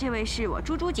峰，这位是我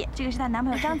猪猪姐，这个是她男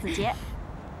朋友张子杰。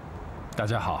大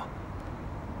家好。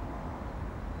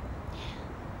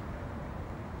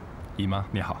姨妈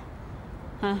你好。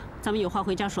咱们有话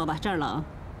回家说吧，这儿冷。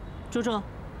猪猪，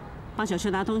帮小秋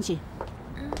拿东西。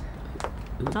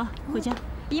走，回家。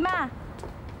姨妈。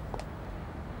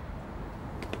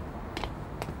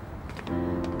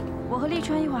我和瀝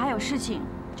川一会儿还有事情，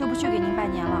就不去给您拜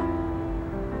年了。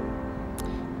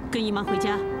跟姨妈回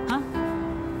家啊！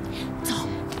走，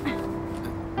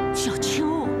小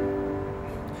秋。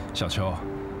小秋，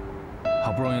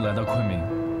好不容易来到昆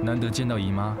明，难得见到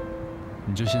姨妈，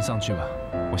你就先上去吧，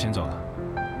我先走了。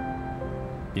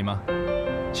姨妈，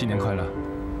新年快乐。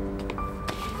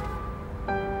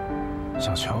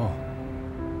小秋，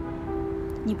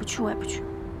你不去我也不去。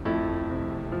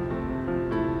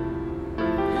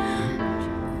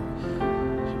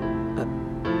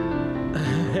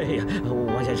哎呀，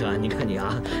王先生，你看你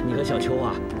啊，你和小秋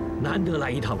啊，难得来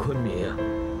一趟昆明，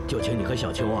就请你和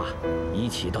小秋啊一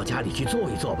起到家里去坐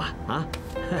一坐吧，啊？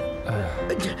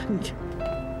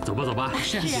走吧，一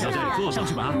起到家里坐上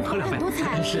去吧，喝两杯。多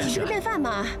菜，一起吃个便饭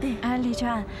嘛。哎，瀝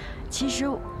川，其实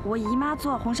我姨妈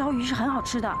做红烧鱼是很好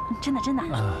吃的，真的。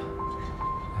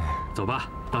走吧，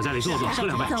到家里坐，喝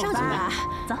两杯。上去吧，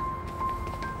走。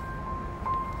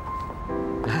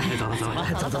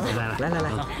走，来。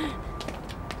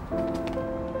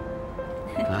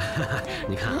啊，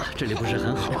你看啊，这里不是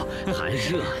很好，寒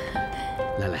热。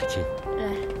来，亲。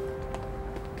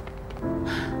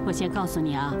我先告诉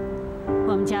你啊，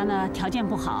我们家呢条件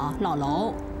不好，老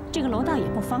楼，这个楼道也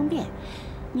不方便。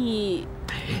你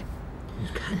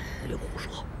看别胡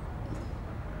说。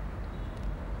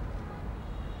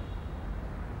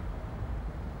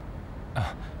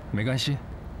没关系，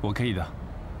我可以的。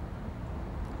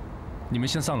你们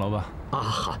先上楼吧。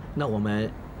好，那我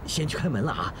们先去开门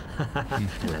了啊！来，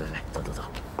走。走。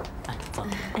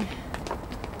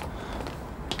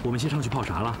我们先上去泡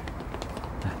茶了。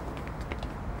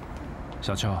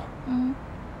小秋，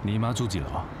你姨妈住几楼？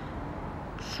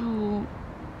住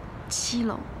7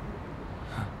楼。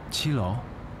7楼？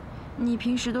你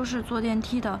平时都是坐电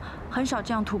梯的，很少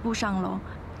这样徒步上楼。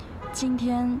今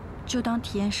天就当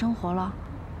体验生活了。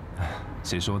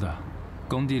谁说的？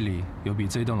工地里有比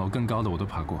这栋楼更高的，我都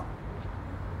爬过。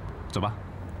走吧。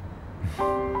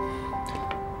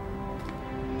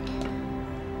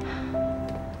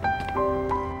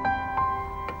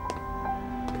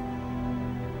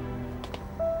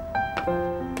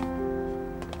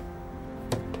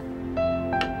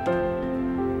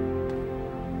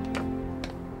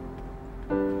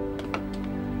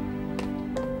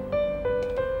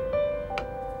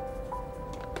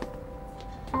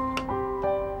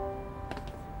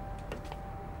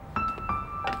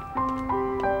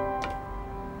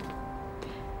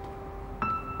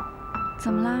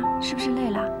怎么啦？是不是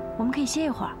累了？我们可以歇一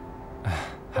会儿。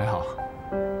还好。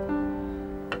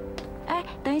哎，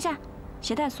等一下，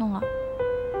鞋带松了。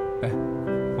哎，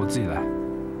我自己来。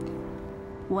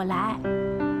我来。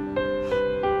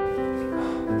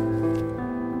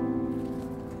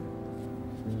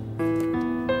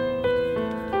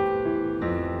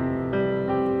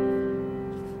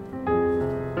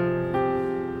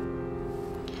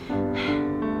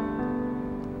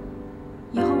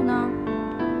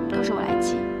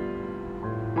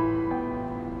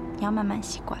慢慢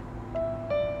习惯。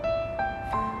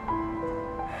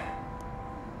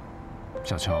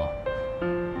小秋，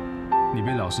你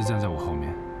别老是站在我后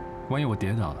面，万一我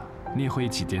跌倒了，你也会一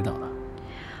起跌倒的。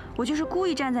我就是故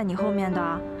意站在你后面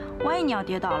的，万一你要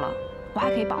跌倒了，我还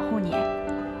可以保护你。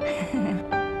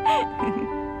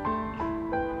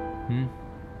嗯。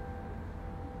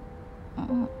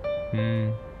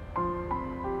嗯。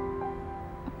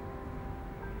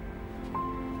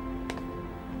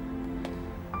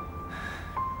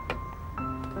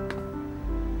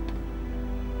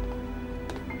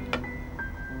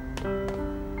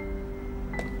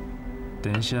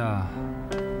等一下，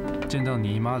见到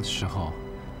你姨妈的时候，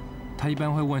她一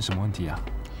般会问什么问题啊？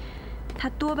她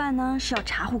多半呢是要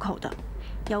查户口的，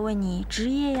要问你职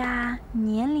业呀、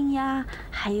年龄呀，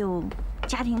还有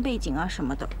家庭背景啊什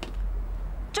么的，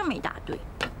这么一大堆。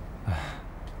唉，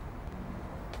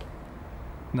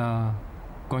那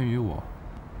关于我，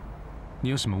你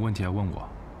有什么问题要问我？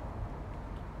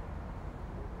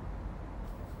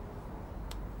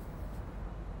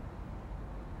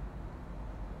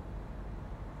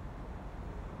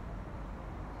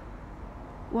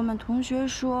我们同学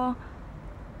说，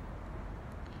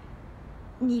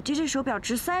你这只手表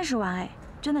值30万，哎，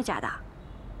真的假的？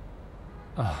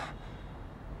啊，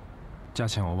价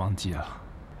钱我忘记了。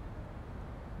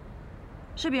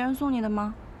是别人送你的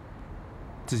吗？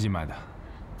自己买的。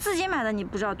自己买的你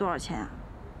不知道多少钱啊？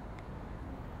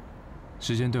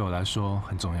时间对我来说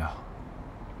很重要。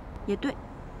也对。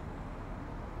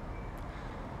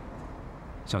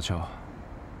小秋，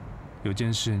有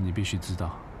件事你必须知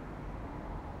道。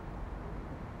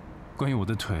关于我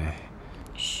的腿，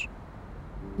嘘。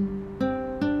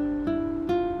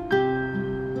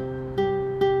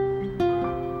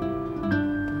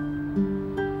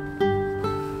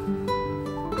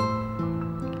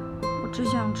我只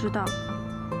想知道，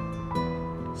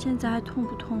现在还痛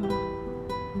不痛了？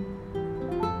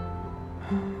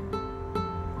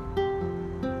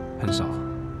很少。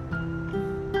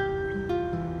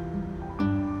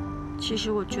其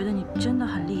实我觉得你真的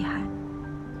很厉害。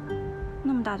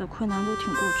那么大的困难都挺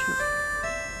过去了，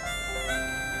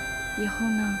以后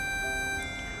呢，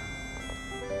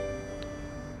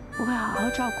我会好好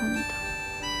照顾你的。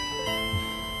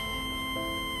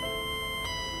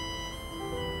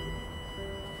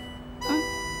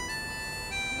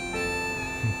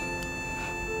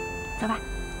走吧。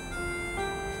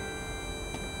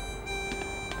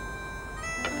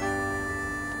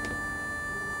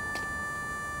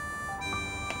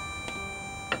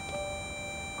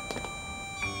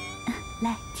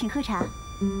来，请喝茶。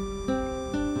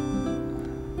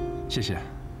谢谢。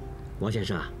王先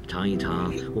生，尝一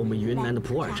尝我们云南的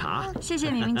普洱茶。谢谢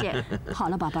明明姐。好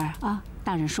了，宝贝儿啊，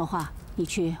大人说话，你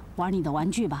去玩你的玩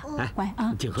具吧。哎，乖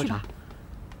啊，请喝茶。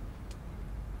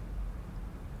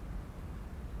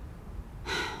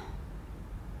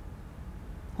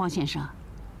王先生，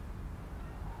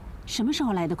什么时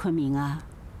候来的昆明啊？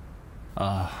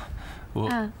我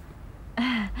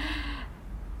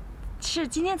是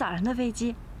今天早上的飞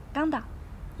机，刚到。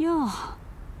哟，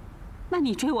那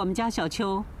你追我们家小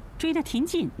秋追得挺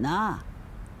紧呢。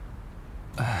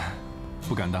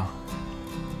不敢当，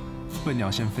笨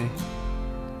鸟先飞。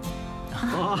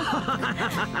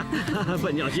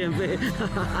笨鸟先飞。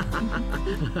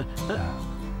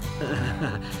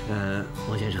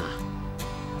王先生，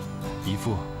姨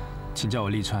父，请叫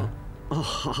我瀝川。哦，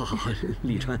好，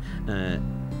瀝川，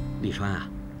瀝川啊，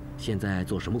现在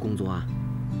做什么工作啊？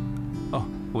哦，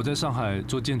我在上海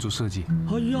做建筑设计。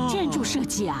哎呀，建筑设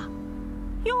计啊？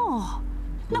哟，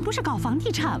那不是搞房地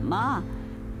产吗？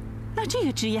那这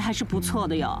个职业还是不错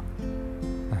的哟。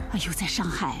哎呦，在上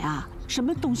海啊，什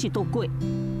么东西都贵。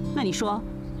那你说，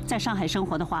在上海生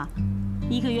活的话，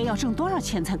一个月要挣多少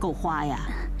钱才够花呀？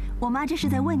我妈这是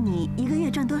在问你一个月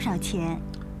赚多少钱。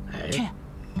去，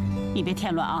你别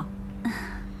添乱啊。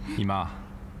姨妈，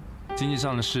经济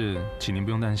上的事，请您不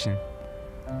用担心，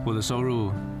我的收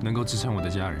入能够支撑我的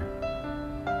家人。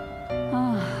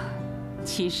啊，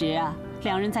其实啊，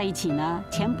两人在一起呢，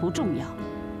钱不重要，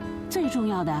最重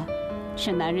要的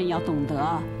是男人要懂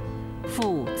得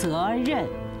负责任。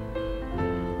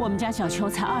我们家小秋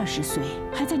才20岁，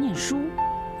还在念书，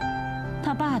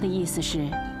他爸的意思是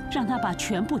让他把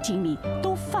全部精力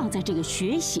都放在这个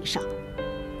学习上。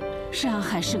上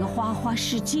海是个花花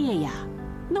世界呀，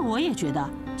那我也觉得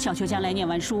小秋将来念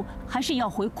完书还是要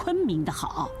回昆明的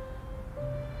好。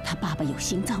他爸爸有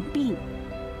心脏病，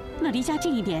那离家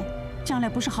近一点，将来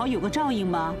不是好有个照应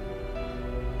吗？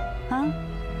啊？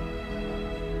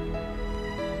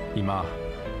姨妈，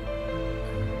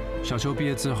小秋毕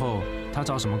业之后，他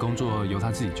找什么工作由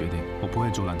他自己决定，我不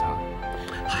会阻拦他。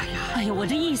哎呀，我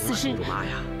这意思是，妈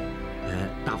呀，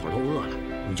大伙儿都饿了，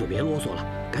你就别啰嗦了，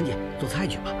赶紧做菜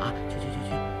去吧啊！去。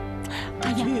哎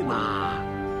快去吧，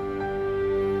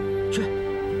去。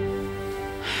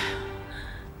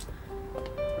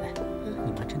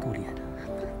你妈真够厉害的。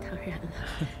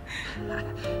当然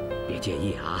了。别介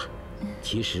意啊，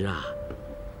其实啊，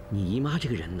你姨妈这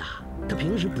个人呐，她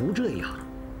平时不这样，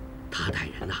她待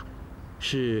人呐，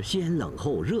是先冷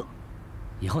后热，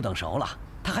以后等熟了，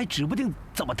她还指不定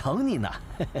怎么疼你呢。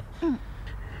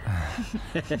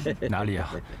哪里啊？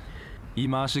姨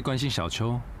妈是关心小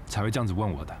秋才会这样子问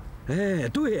我的。哎，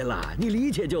对了，你理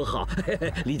解就好，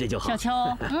理解就好。小秋，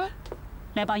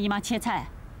来帮姨妈切菜。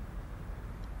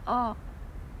哦。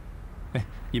哎，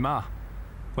姨妈，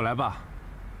我来吧，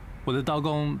我的刀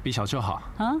工比小秋好。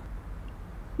啊？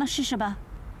那试试吧。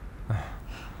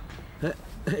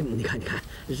你看，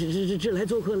这来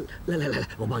做客，来，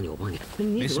我帮你，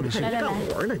你怎么开始干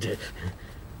活呢？这，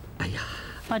哎呀，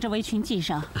把这围裙系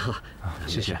上。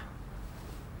谢谢。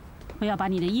不要把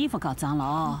你的衣服搞脏了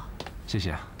哦。谢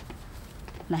谢。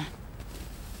来，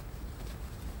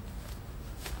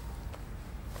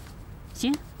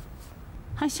行，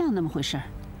还像那么回事儿。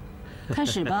开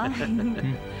始吧。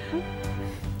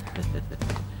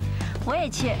我也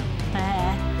切。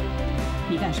哎，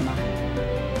你干什么？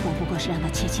我不过是让他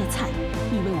切菜，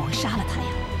你以为我会杀了他呀？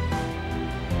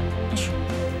去，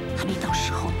还没到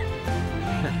时候呢。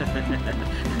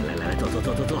来，坐。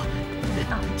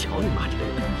瞧你妈这个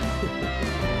人。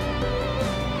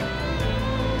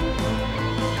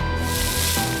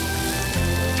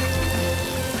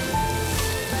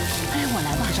哎，我来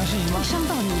吧。小心姨妈，会伤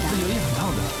到你的。这油烟很烫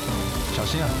的，小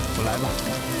心啊！我来吧，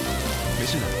没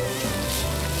事的。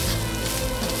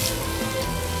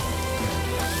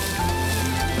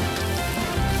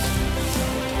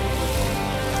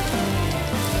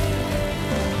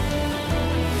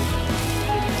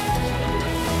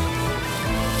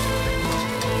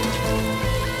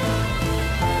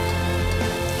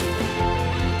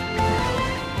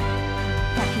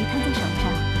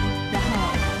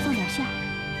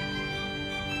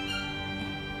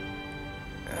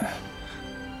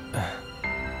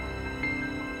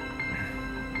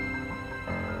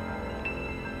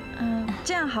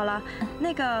这样好了，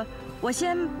那个我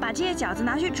先把这些饺子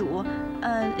拿去煮，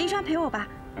瀝川陪我吧。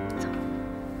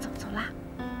走啦。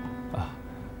啊，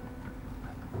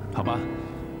好吧，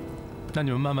那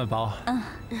你们慢慢包。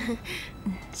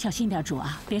小心点煮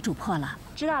啊，别煮破了。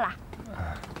知道啦。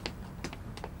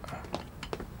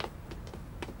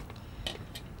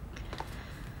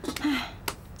唉，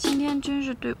今天真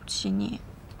是对不起你，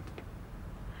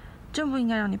真不应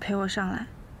该让你陪我上来，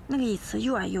那个椅子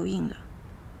又矮又硬的。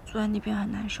坐在那边很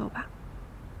难受吧？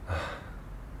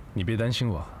你别担心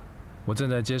我，我正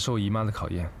在接受姨妈的考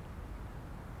验。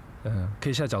可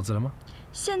以下饺子了吗？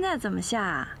现在怎么下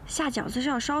啊？下饺子是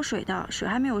要烧水的，水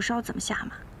还没有烧，怎么下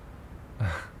嘛？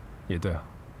也对啊。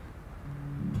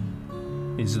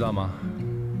你知道吗？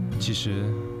其实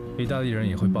意大利人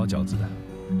也会包饺子的。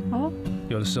哦。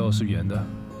有的时候是圆的，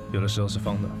有的时候是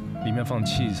方的，里面放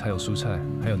cheese， 还有蔬菜，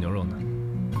还有牛肉呢。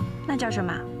那叫什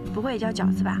么？不会也叫饺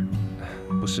子吧？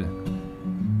不是，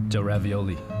叫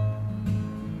ravioli。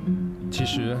其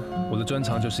实我的专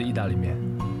长就是意大利面，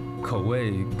口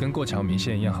味跟过桥米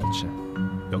线一样好吃。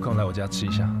有空来我家吃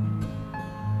一下。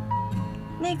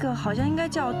那个好像应该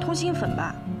叫通心粉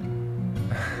吧？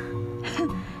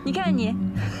你看你。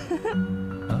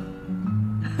啊？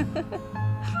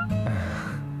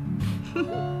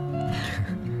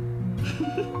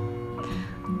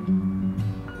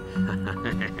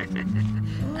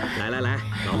来，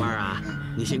老伴儿啊，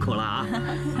你辛苦了啊！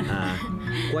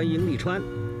欢迎瀝川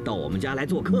到我们家来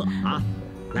做客啊！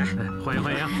来，欢迎，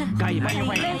干一杯！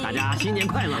大家新年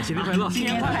快乐，新年快乐，新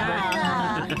年快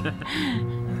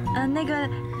乐！那个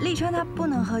瀝川他不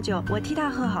能喝酒，我替他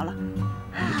喝好了。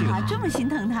啊，这么心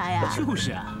疼他呀？就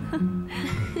是啊。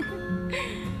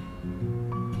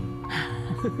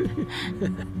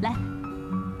来。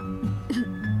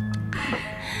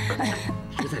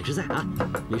吃菜啊！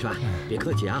瀝川，别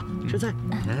客气啊，吃菜。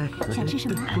想吃什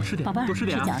么？多吃点，宝贝儿，多吃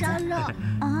点啊！烧肉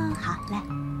啊，好，来，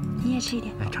你也吃一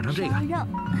点。来尝尝这个。烧肉，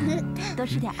多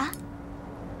吃点啊。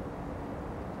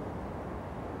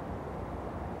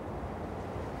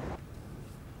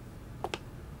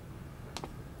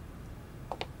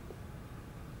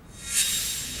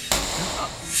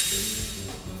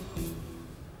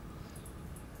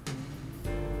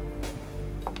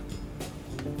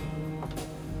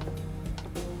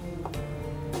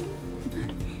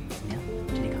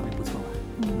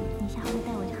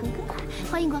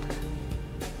欢迎光。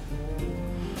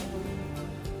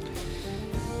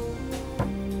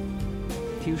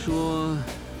听说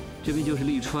这边就是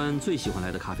瀝川最喜欢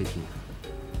来的咖啡厅。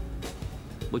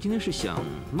我今天是想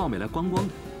冒昧来观光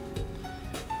的。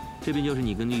这边就是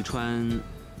你跟瀝川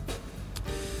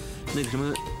那个什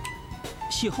么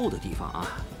邂逅的地方啊。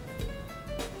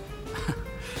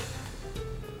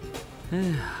哎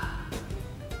呀，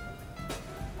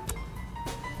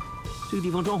这个地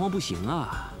方装潢不行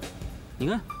啊！你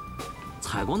看，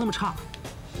采光那么差，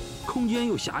空间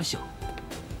又狭小，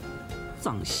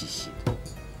脏兮兮的。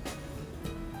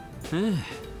哎，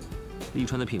瀝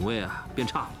川的品味啊变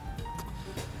差了，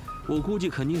我估计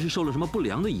肯定是受了什么不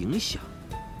良的影响。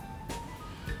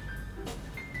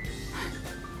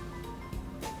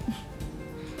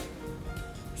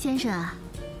先生啊，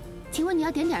请问你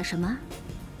要点点什么？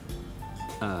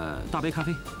大杯咖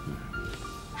啡。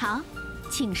好，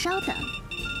请稍等。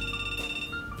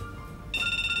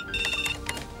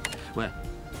喂，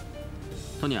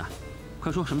托尼啊，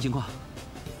快说什么情况？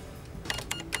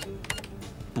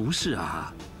不是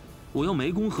啊，我要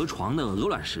湄公河床的鹅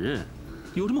卵石，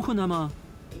有这么困难吗？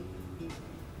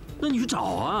那你去找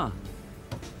啊。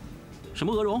什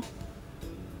么鹅绒？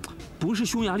不是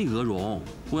匈牙利鹅绒，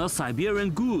我要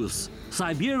Siberian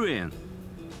Goose，Siberian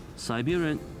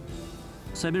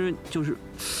就是。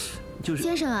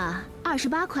先生啊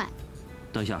，28块。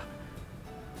等一下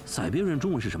，Siberian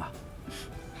中文是什么？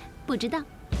不知道。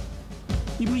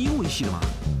你不是英文系的吗？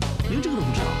连这个都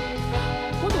不知道？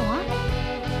我懂啊。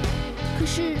可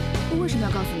是我为什么要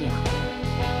告诉你啊？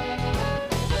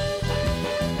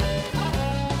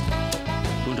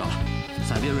不用找了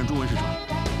，Siberian 中文是什么？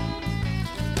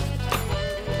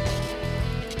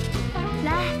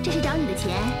来，这是找你的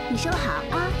钱，你收好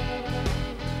啊。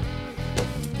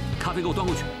咖啡给我端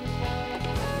过去。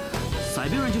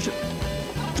Siberian 就是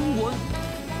中国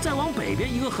再往北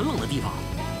边一个很冷的地方。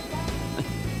哎，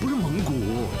不是蒙古，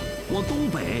往东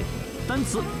北。单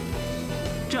词，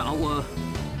这样啊，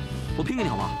我拼给你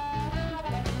好吗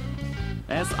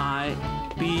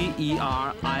 ？Siberian。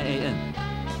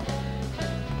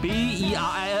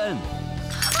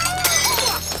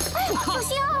小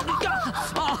心啊！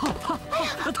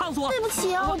烫死我！对不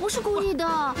起啊，我不是故意的，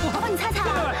我帮你擦擦。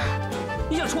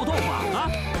你想吃我豆腐啊？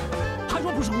还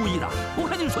说不是故意的，我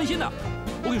看你是存心的。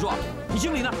我跟你说，你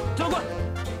经理呢？叫他过来。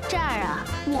这儿啊，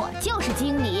我就是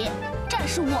经理，这儿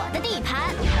是我的地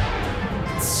盘。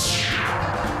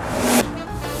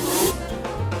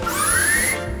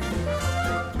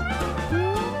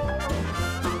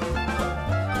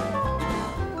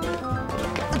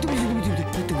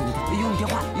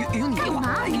有你电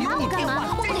话，你拿我干嘛？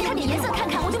我不给他点颜色看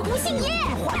看，我就不信耶！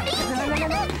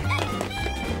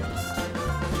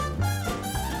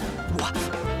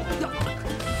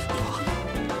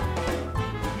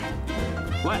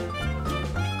喂，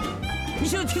你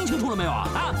现在听清楚了没有啊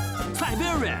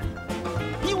？Siberian，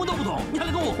 英文都不懂，你还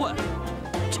来跟我混？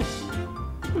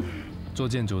做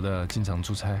建筑的经常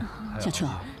出差。小秋，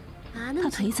他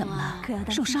腿怎么了？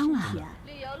受伤了？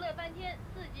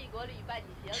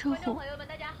车祸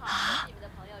啊？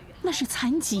那是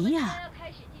残疾呀。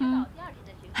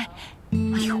哎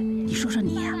呦，你说说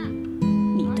你呀，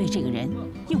你对这个人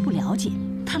又不了解，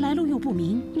他来路又不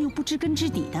明，你又不知根知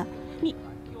底的，你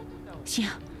行，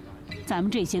咱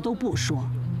们这些都不说。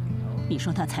你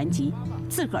说他残疾，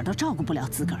自个儿都照顾不了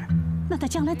自个儿，那他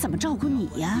将来怎么照顾你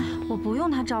呀？我不用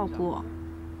他照顾。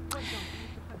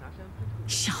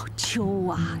小秋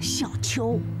啊，小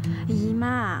秋，姨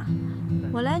妈，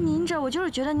我来您这，我就是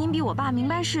觉得您比我爸明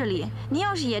白事理。您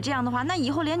要是也这样的话，那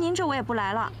以后连您这我也不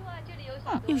来了。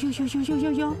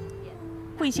哟，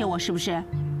威胁我是不是？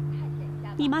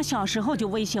你妈小时候就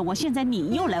威胁我，现在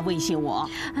你又来威胁我。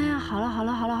哎呀，好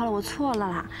了，我错了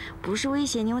啦，不是威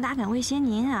胁您，我哪敢威胁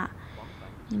您啊？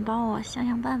您帮我想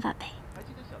想办法呗，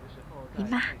姨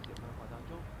妈。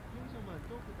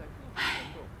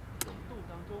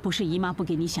不是姨妈不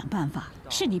给你想办法，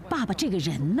是你爸爸这个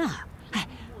人呐！哎，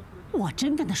我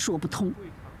真跟他说不通。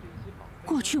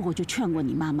过去我就劝过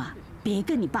你妈妈别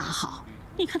跟你爸好，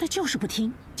你看他就是不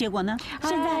听。结果呢？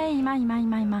现在姨妈，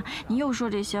你又说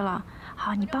这些了。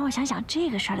好，你帮我想想这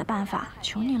个事儿的办法，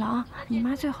求你了啊！姨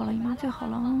妈最好了。我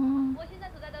现在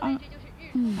所在的位置就是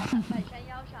日出的半山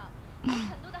腰上，很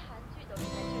多的韩剧都是在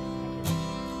这里拍摄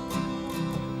的。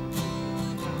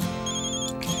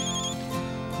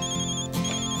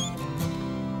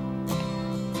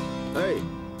哎，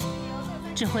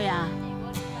智慧啊，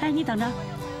哎，你等着。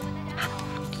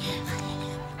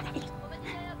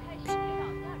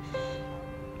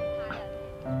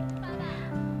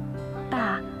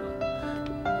爸，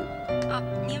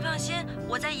您放心，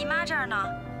我在姨妈这儿呢。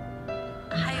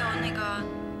还有那个，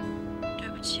对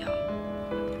不起啊，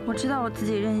我知道我自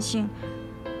己任性，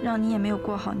让你也没有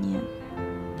过好年。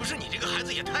不是你这个孩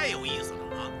子也太有意思了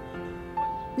啊！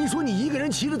你说你一个人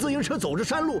骑着自行车走着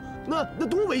山路，那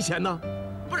多危险呢！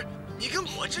不是，你跟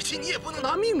我置气，你也不能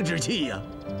拿命置气呀！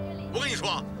我跟你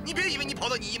说，你别以为你跑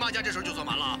到你姨妈家这事儿就算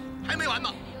完了，还没完呢。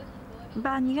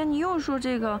爸，你看你又说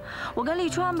这个，我跟瀝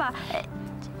川吧，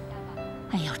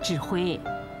哎呦，志辉，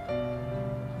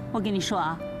我跟你说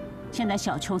啊，现在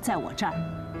小秋在我这儿，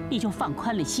你就放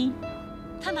宽了心。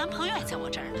她男朋友也在我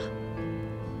这儿呢。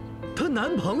她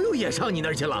男朋友也上你那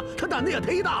儿去了，她胆子也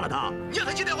忒大了，她。你让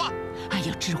她接电话。哎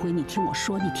呀，志辉，你听我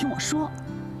说，你听我说，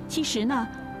其实呢，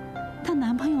她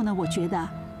男朋友呢，我觉得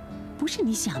不是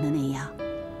你想的那样，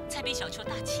才比小秋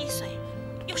大7岁，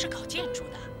又是搞建筑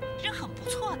的，人很不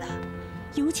错的。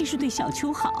尤其是对小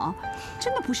秋好，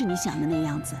真的不是你想的那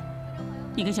样子。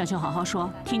你跟小秋好好说，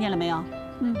听见了没有？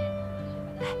嗯。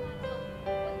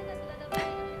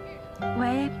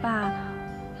喂，爸，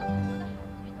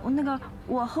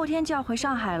我后天就要回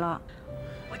上海了。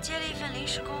我接了一份临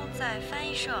时工，在翻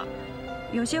译社，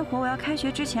有些活我要开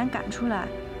学之前赶出来。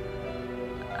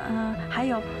还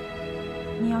有，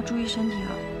你要注意身体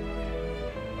啊。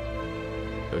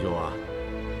小秋啊。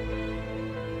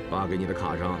爸给你的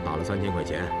卡上打了3000块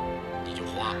钱，你就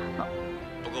花，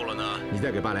不够了呢，你再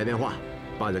给爸来电话，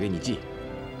爸再给你寄。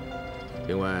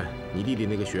另外，你弟弟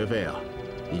那个学费啊，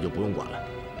你就不用管了，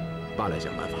爸来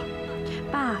想办法。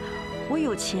爸，我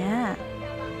有钱。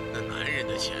那男人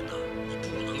的钱呢，你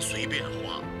不能随便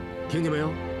花，听见没有？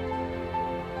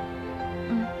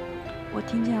嗯，我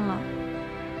听见了。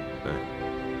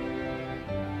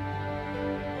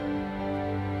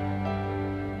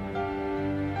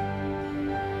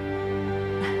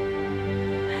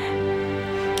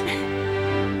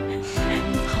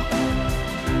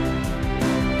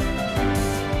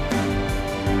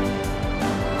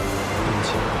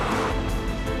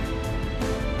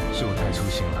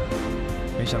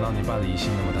没想到你爸的疑心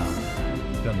那么大，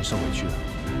让你受委屈了。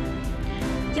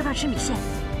要不要吃米线？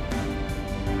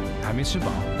还没吃饱。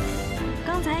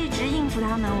刚才一直应付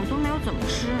他们，我都没有怎么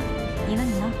吃。你呢？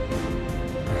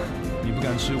你不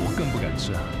敢吃，我更不敢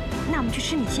吃啊。那我们去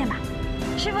吃米线吧。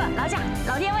师傅，劳驾，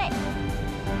老店位。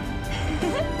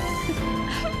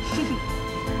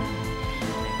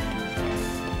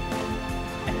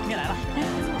面来了。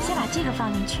先把这个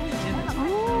放进去。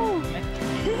哦。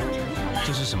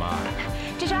这是什么啊？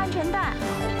这是鹌鹑蛋，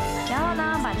然后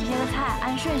呢，把这些个菜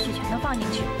按顺序全都放进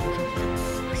去。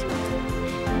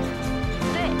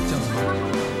对，这样子吗？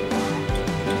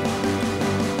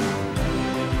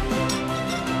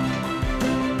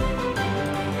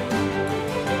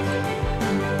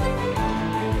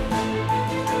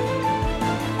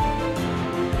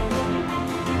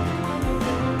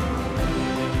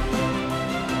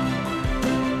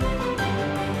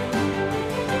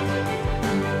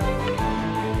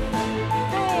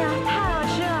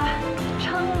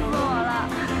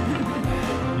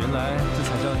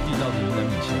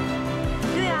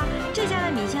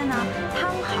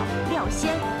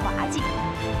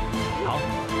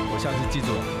下次记住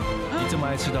了，你这么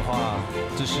爱吃的话，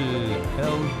这是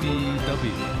LDW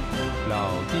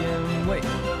老店味。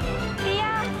哎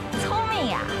呀，聪明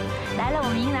呀！来了我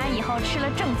们云南以后，吃了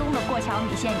正宗的过桥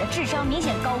米线，你的智商明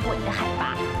显高过你的海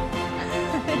拔。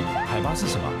海拔是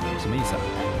什么？什么意思啊？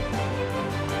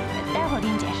待会儿给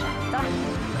你解释。走吧。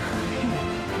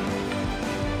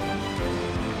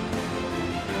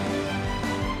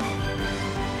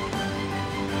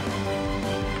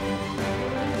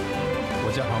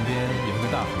我家旁边有一个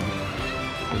大湖，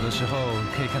有的时候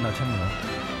可以看到天鹅。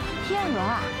天鹅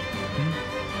啊？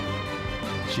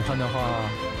喜欢的话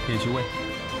可以去喂。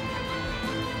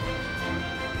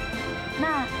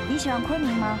那你喜欢昆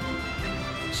明吗？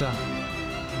是啊，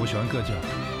我喜欢个教。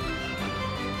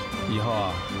以后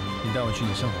啊，你带我去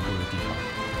你生活过的地方，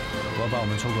我要把我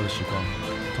们错过的时光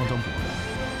通通补回来。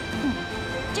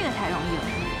这个太容易了。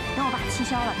等我把气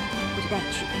消了，我就带你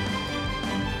去。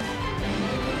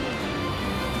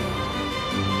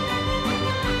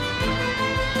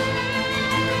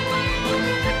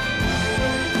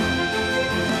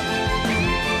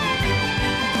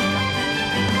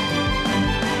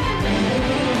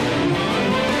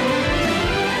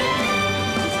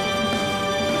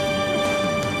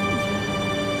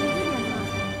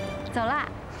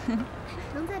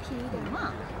能再便宜点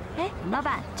吗？哎，老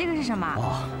板，这个是什么？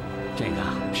哦，这个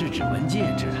是指纹戒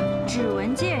指。指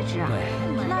纹戒指啊？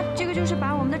对。那这个就是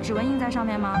把我们的指纹印在上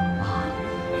面吗？啊。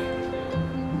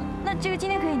那这个今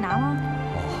天可以拿吗？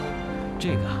哦，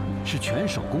这个是全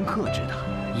手工刻制的，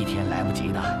一天来不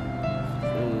及的。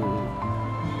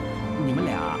你们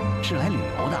俩是来旅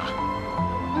游的？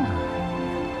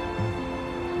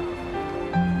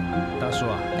大叔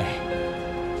啊，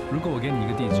如果我给你一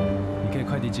个地址，你可以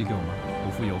快递寄给我吗？我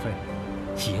付邮费。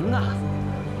行啊，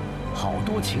好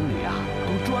多情侣啊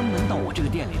都专门到我这个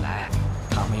店里来，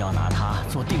他们要拿它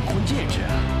做订婚戒指。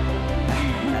来，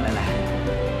你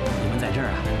们在这儿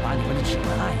啊，把你们的指纹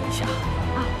按一下。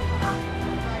好。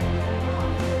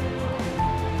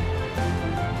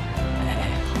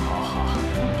好，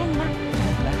该你了。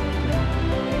来。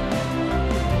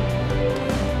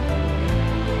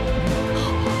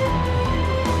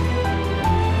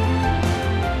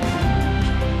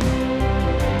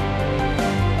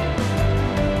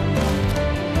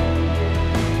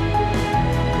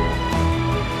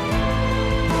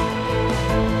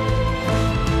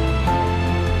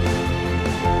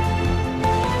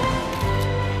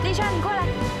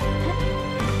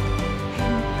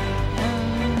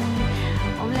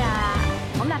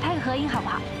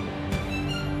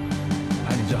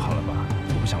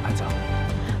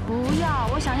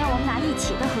想要我们俩一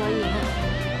起的合影，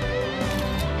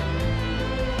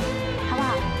好不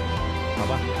好？好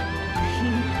吧。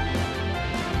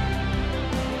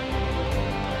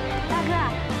大哥，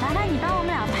麻烦你帮我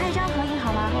们俩拍张合影好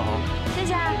吗？好。谢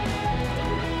谢啊。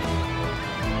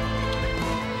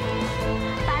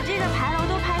把这个牌楼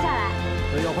都拍下来。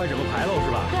要拍整个牌楼是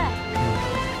吧？对。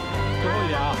最后一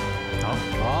点啊。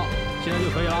好，现在就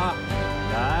可以了。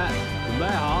来，准备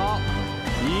好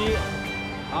，1、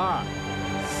2、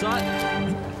3。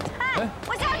哎，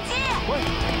我相机！喂，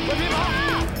别跑！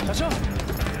小秋，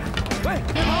喂，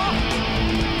别跑！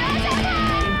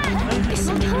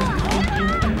小秋啊！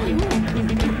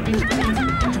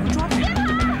怎么抓的？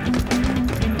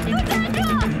给我站住！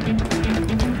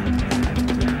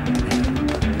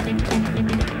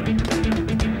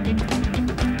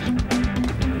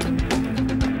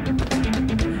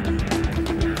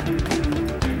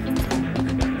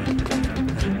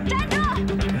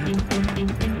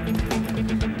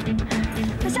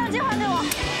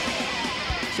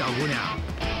姑娘，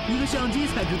一个相机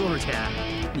才值多少钱？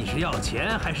你是要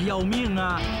钱还是要命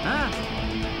啊？啊！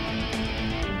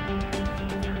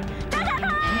张小偷！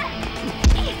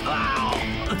啊！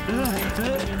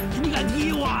你敢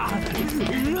踢我？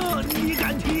你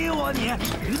敢踢我？你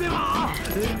别跑！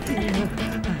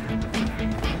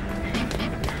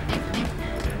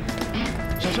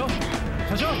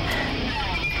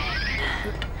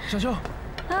小秋！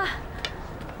啊！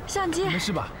相机！没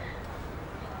事吧？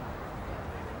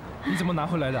你怎么拿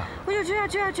回来的？我就追啊，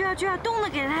动了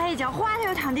给了他一脚，哗，他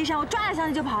就躺地上，我抓了相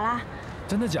机就跑了。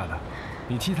真的假的？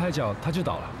你踢他一脚，他就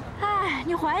倒了。哎，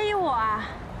你怀疑我啊？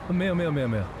没有，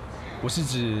我是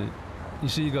指你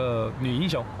是一个女英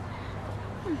雄。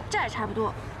这也差不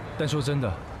多。但说真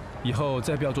的，以后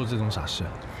再不要做这种傻事。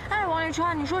哎，王立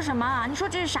川，你说什么啊？你说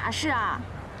这是傻事啊？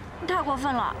你太过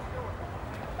分了。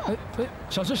哎，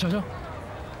小秋，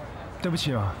对不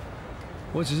起嘛，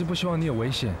我只是不希望你有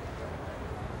危险。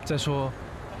再说，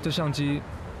这相机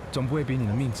总不会比你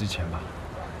的命值钱吧？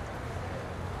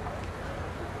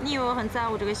你以为我很在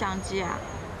乎这个相机啊？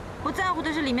我在乎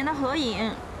的是里面的合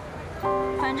影。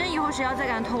反正以后谁要再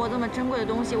敢偷我这么珍贵的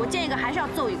东西，我见一个还是要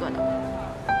揍一个的。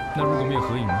那如果没有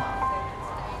合影呢？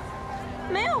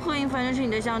没有合影，反正是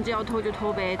你的相机，要偷就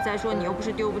偷呗。再说你又不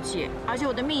是丢不起，而且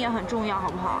我的命也很重要，好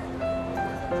不好？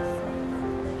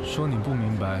说你不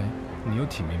明白，你又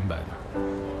挺明白的。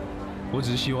我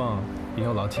只是希望以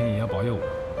后老天爷要保佑我，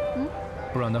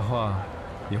不然的话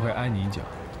也会挨你一脚。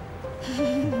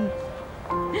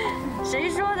谁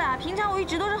说的？平常我一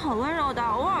直都是很温柔的，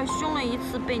偶尔凶了一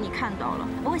次被你看到了。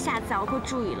不过下次我会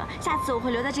注意了，下次我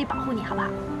会留在这里保护你，好不好？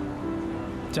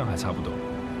这样还差不多。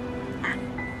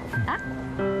啊？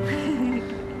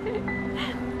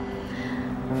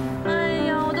哎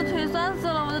呀，我的腿酸死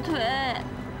了，我的腿。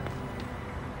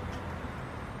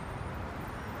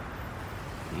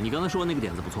你刚才说的那个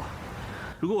点子不错，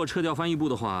如果我撤掉翻译部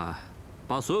的话，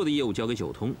把所有的业务交给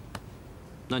九通，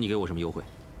那你给我什么优惠？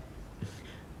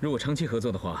如果长期合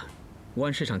作的话，我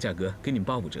按市场价格给你们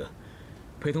85折，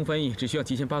陪同翻译只需要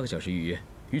提前8个小时预约，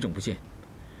语种不限。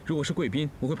如果是贵宾，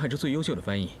我会派出最优秀的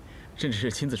翻译，甚至是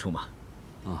亲自出马。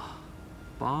啊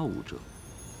，85折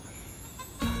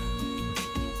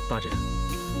，8折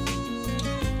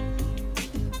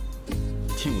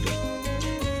，75折。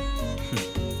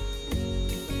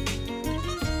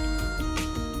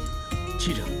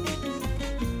 7折，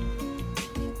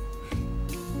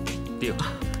定。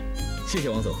谢谢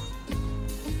王总。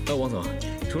王总，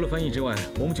除了翻译之外，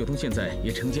我们九通现在也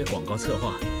承接广告策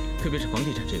划，特别是房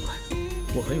地产这块，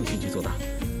我很有兴趣做大。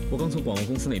我刚从广告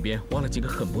公司那边挖了几个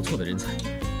很不错的人才，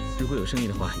如果有生意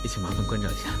的话，也请麻烦关照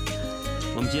一下。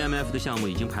我们 GMF 的项目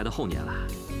已经排到后年了，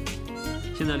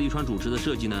现在瀝川主持的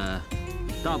设计呢，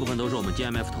大部分都是我们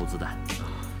GMF 投资的。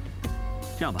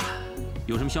这样吧，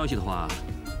有什么消息的话，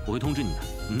我会通知你的。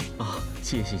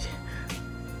谢谢。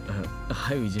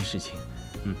还有一件事情，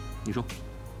你说。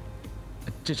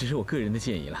这只是我个人的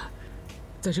建议了。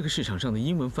在这个市场上的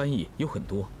英文翻译有很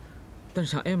多，但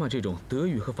是像艾玛这种德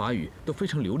语和法语都非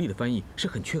常流利的翻译是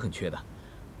很缺的。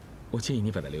我建议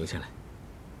你把她留下来。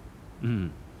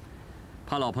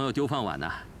怕老朋友丢饭碗呢，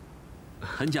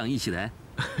很讲义气的。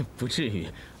不至于，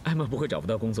艾玛不会找不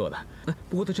到工作的。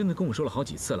不过她真的跟我说了好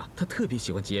几次了，她特别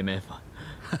喜欢 GMF。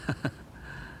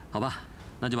好吧，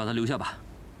那就把她留下吧。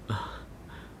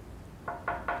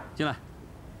进来。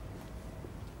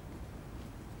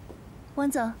王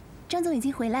总，张总已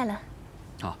经回来了。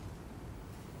好。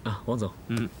王总，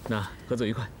那合作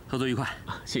愉快。合作愉快。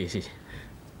谢谢。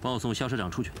帮我送肖社长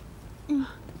出去。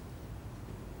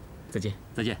再见。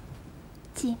再见。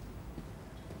请。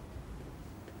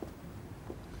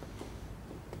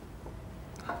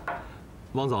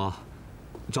王总，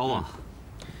找我。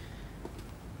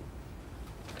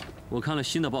我看了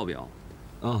新的报表。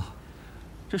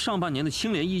这上半年的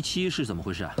清廉一期是怎么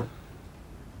回事啊？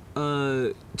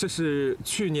这是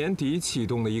去年底启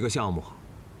动的一个项目，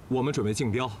我们准备竞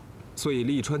标，所以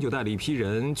瀝川就带了一批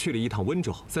人去了一趟温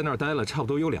州，在那儿待了差不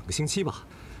多有2个星期吧。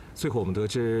最后我们得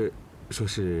知，说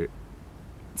是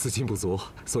资金不足，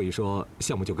所以说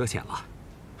项目就搁浅了。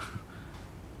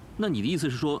那你的意思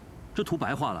是说，这图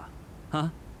白画了？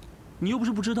啊，你又不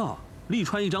是不知道，瀝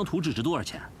川一张图纸值多少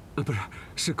钱？不是，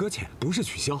是搁浅，不是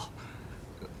取消。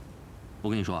我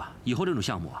跟你说啊，以后这种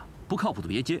项目啊，不靠谱的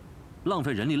别接，浪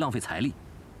费人力，浪费财力。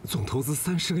总投资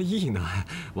30个亿呢，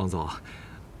王总，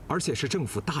而且是政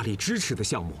府大力支持的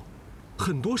项目，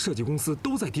很多设计公司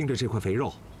都在盯着这块肥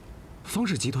肉，方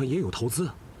氏集团也有投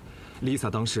资。Lisa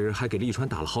当时还给瀝川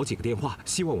打了好几个电话，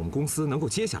希望我们公司能够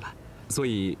接下来，所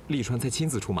以瀝川才亲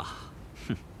自出马。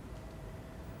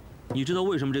你知道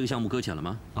为什么这个项目搁浅了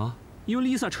吗？因为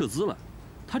Lisa 撤资了，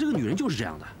她这个女人就是这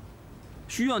样的，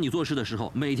需要你做事的时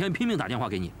候每天拼命打电话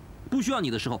给你，不需要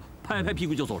你的时候拍拍屁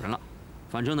股就走人了。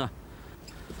反正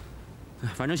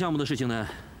项目的事情呢，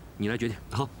你来决定。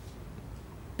好。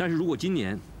但是如果今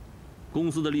年公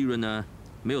司的利润呢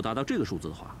没有达到这个数字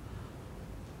的话，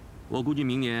我估计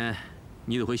明年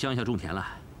你得回乡下种田了。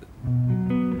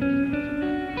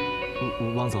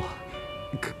王总，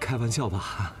开玩笑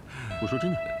吧？我说真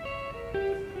的。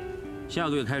下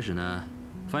个月开始呢，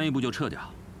翻译部就撤掉，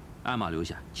艾玛留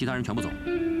下，其他人全部走。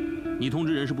你通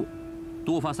知人事部，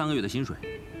多发3个月的薪水，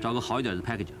找个好一点的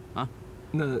package 啊。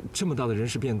那这么大的人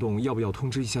事变动，要不要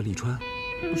通知一下瀝川？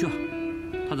不需要，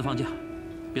他在放假，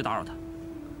别打扰他。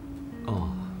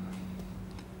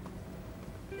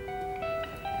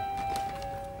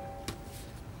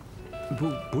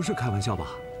不是开玩笑吧？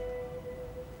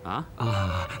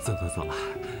走了。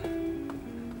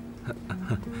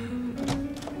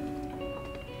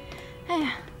哎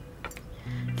呀，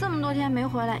这么多天没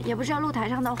回来，也不知道露台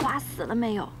上的花死了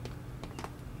没有。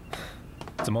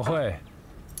怎么会？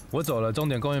我走了，终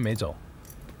点公园没走。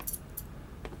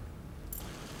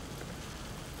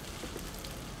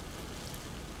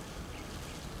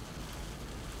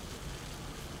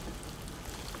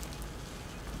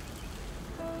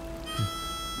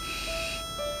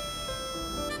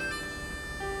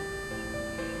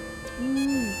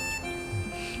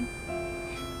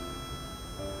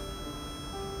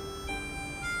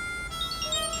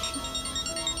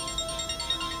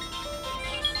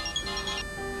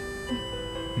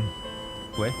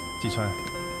喂，季川。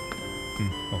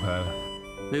我回来了。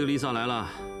那个 Lisa 来了，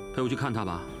陪我去看她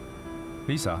吧。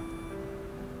Lisa，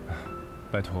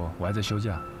 拜托，我还在休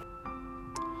假。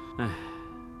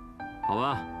好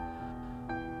吧，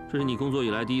这是你工作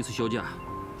以来第1次休假，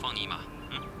放你一马。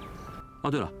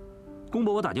对了，宫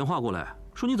博我打电话过来，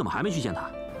说你怎么还没去见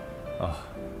他？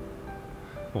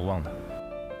我忘了，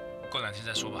过2天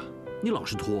再说吧。你老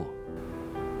是拖。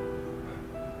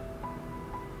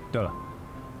对了，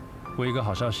我有一个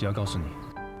好消息要告诉你。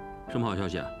什么好消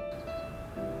息啊？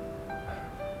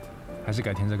还是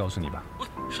改天再告诉你吧。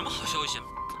什么好消息？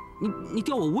你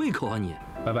吊我胃口啊你！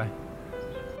拜拜。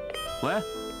喂。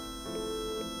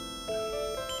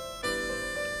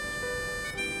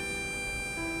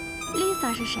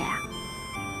Lisa 是谁啊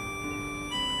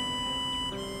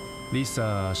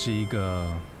 ？Lisa 是一个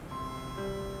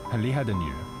很厉害的女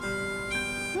人。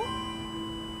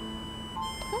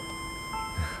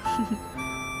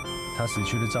她死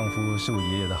去的丈夫是我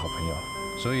爷爷的好朋友，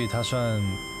所以她算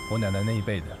我奶奶那一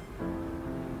辈的。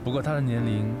不过她的年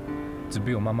龄只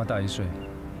比我妈妈大1岁。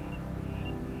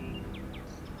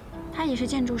她也是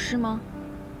建筑师吗？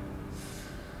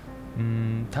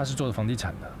她是做房地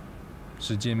产的，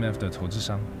是 GMF 的投资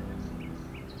商。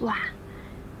哇，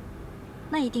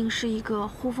那一定是一个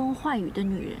呼风唤雨的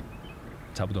女人。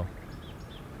差不多。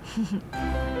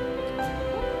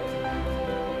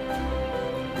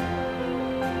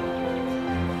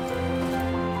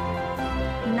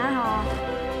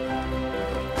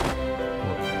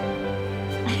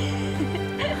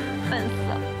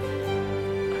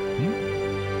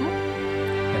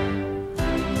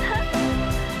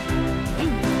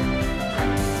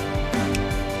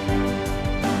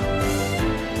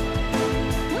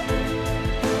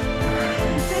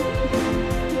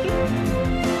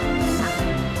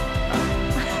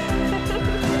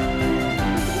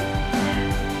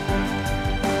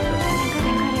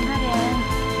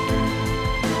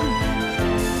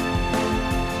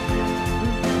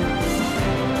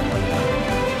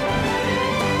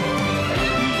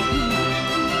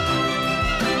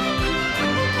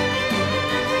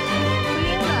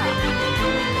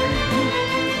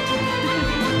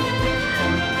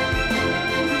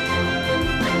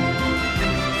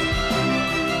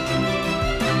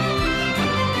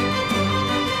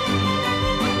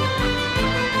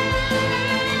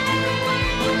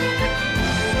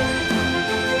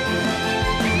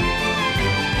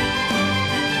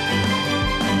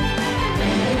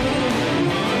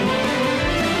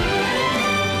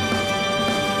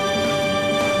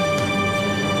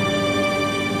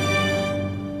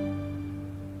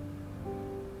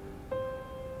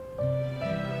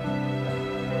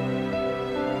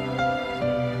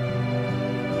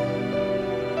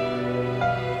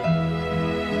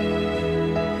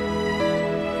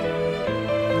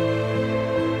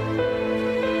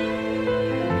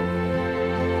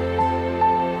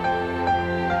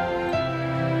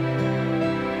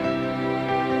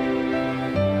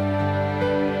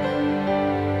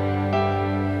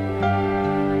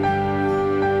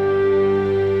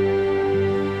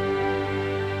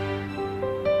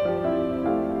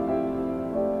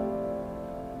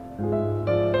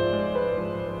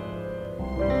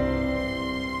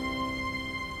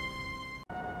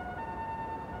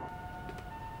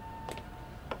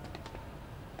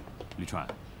瀝川，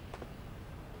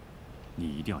你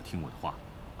一定要听我的话，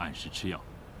按时吃药，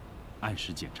按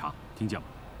时检查，听见吗？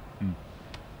嗯，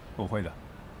我会的。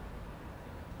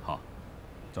好，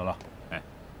走了。哎。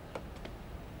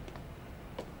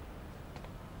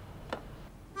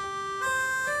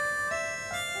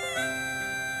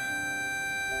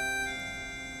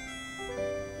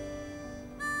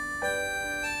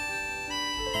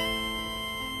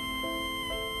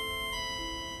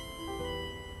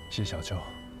 谢小秋，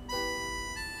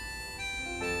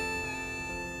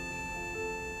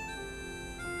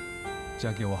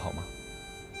嫁给我好吗？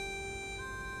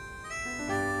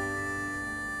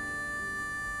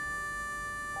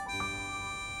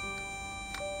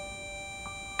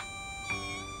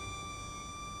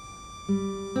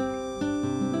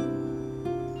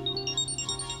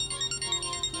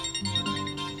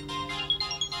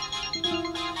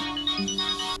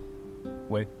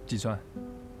喂，季川。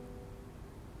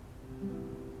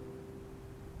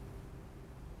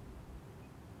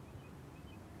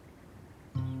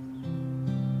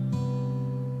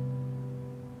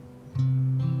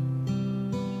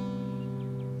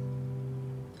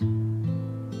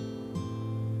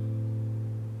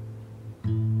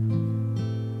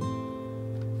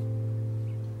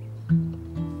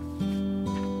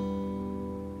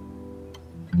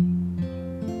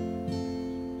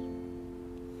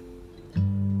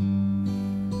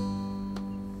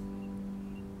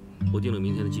 我订了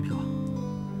明天的机票。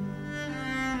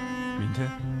明天？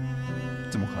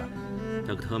这么快？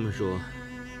大哥他们说，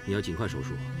你要尽快手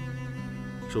术，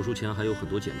手术前还有很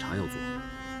多检查要做。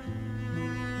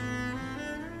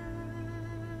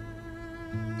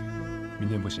明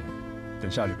天不行，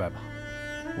等下礼拜吧，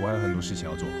我还有很多事情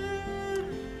要做。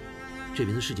这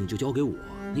边的事情就交给我，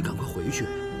你赶快回去。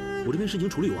我这边事情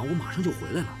处理完，我马上就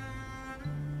回来了。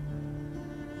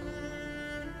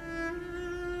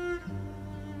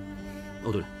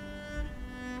 哦，对了，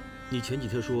你前几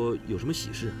天说有什么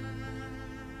喜事？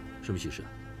什么喜事？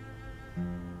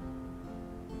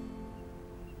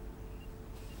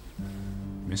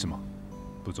没什么，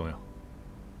不重要。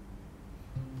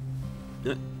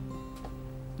哎，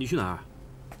你去哪儿？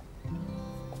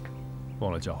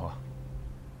忘了讲话。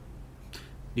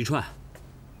瀝川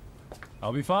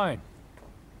 ，I'll be fine。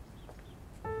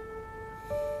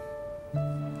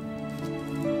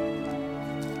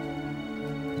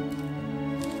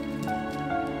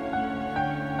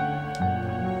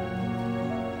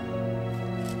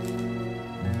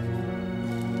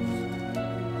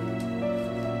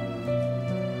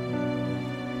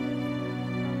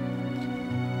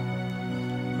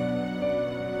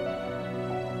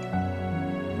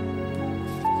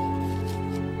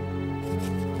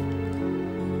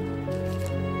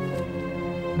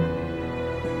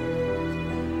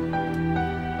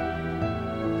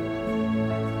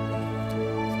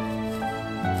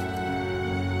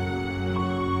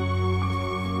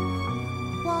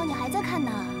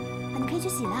 去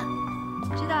洗了。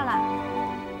知道了。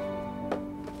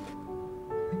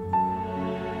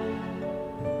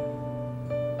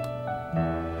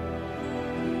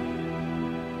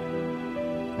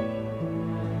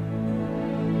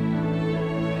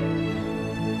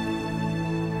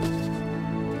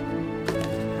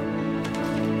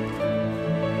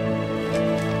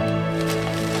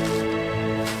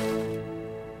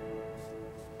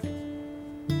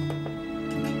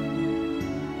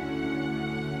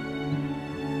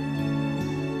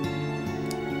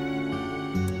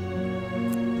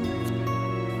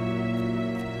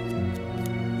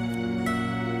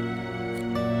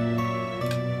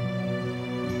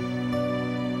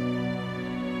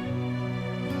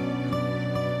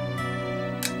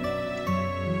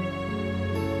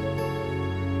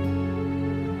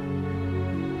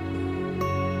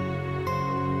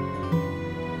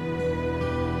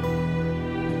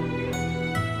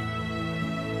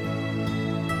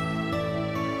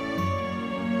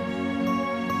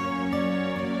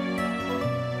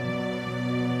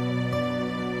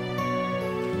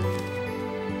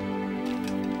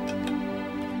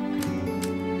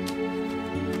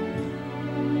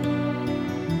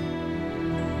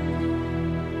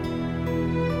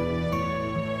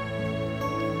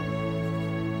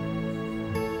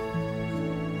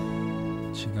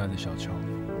亲爱的小秋，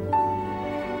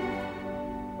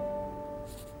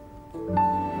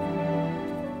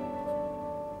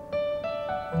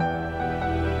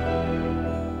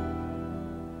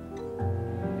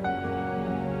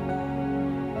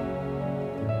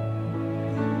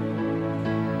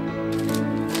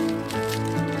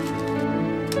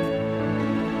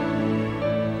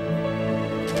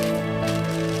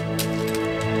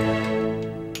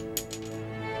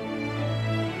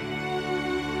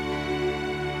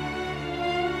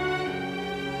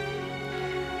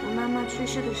他去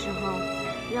世的时候，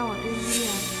让我对医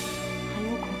院很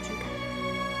有恐惧感。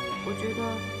我觉得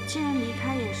亲人离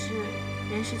开也是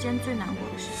人世间最难过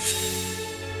的事情。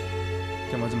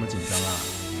干嘛这么紧张啊？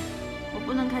我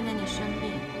不能看见你生病，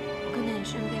我看见你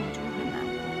生病，我就会很难过。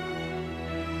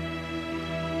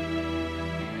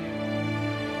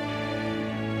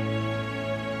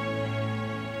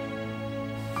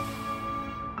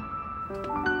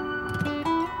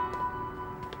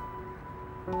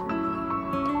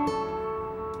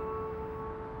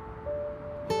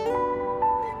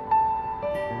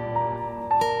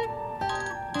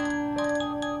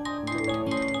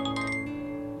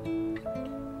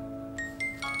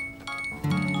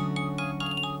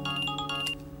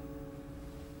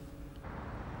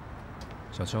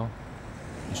小秋，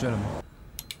你睡了吗？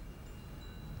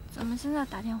怎么现在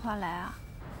打电话来啊？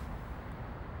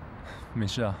没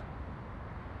事啊，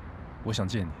我想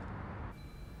见你。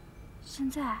现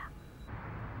在啊？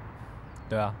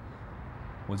对啊，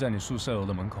我在你宿舍楼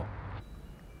的门口。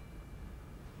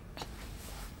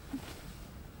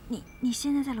你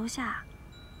现在在楼下啊？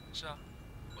是啊，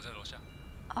我在楼下。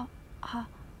哦，好，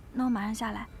那我马上下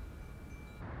来。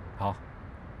好，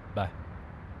拜。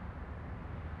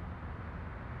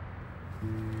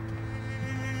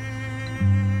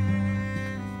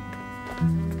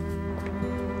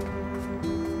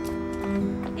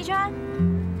瀝川，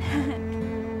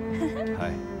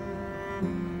嗨，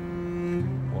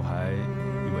我还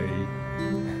以为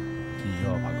你又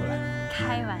要跑过来。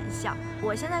开玩笑，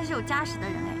我现在是有家室的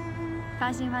人哎，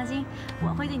放心放心，我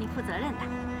会对你负责任的。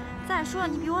再说了，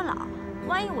你比我老，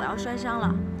万一我要摔伤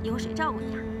了，以后谁照顾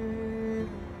你啊？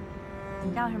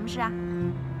找我什么事啊？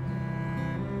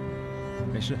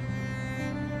没事，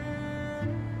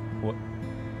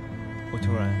我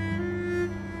突然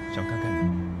想看看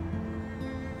你。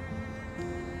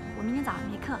我明天早上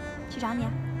没课，去找你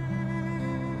啊。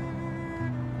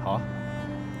好啊，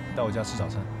到我家吃早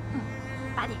餐。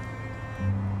8点。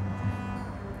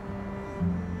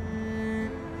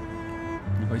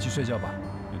你回去睡觉吧，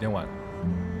有点晚了。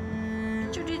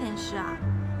就这点事啊？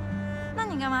那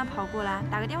你干嘛跑过来？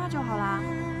打个电话就好啦。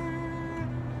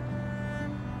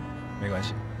没关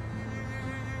系，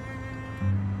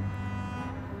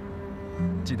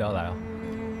记得要来啊！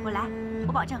我来，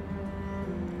我保证。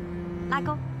拉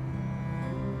钩。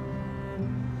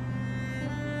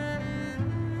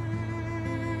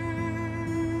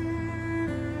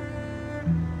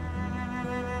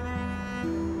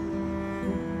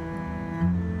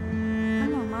还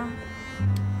冷吗？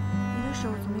你的手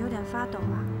怎么有点发抖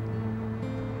啊？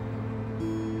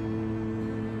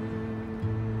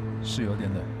是有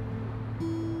点冷。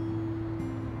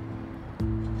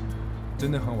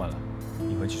真的很晚了，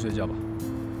你回去睡觉吧。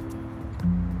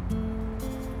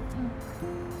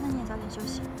那你也早点休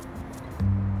息。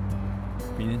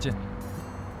明天见。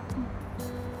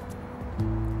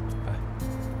拜。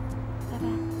拜拜。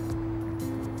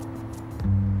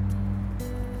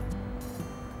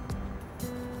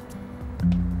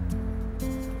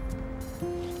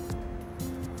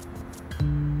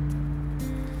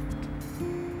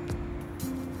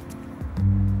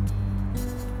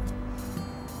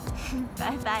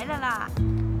拜拜了啦！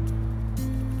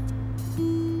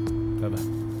拜拜。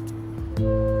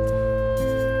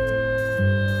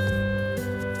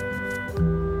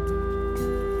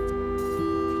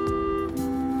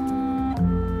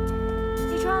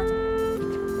瀝川，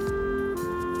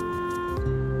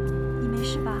你没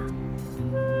事吧？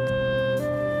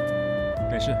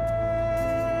没事，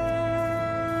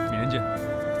明天见。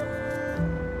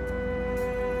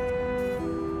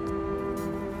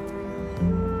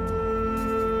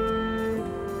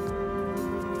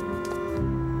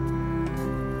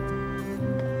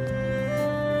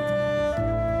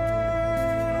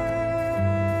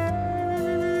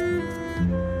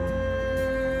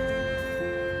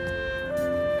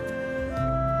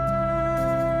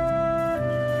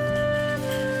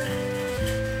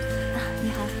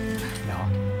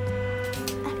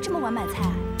买菜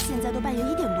啊？现在都半夜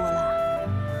1点多了。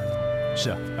是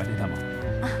啊，白天太忙。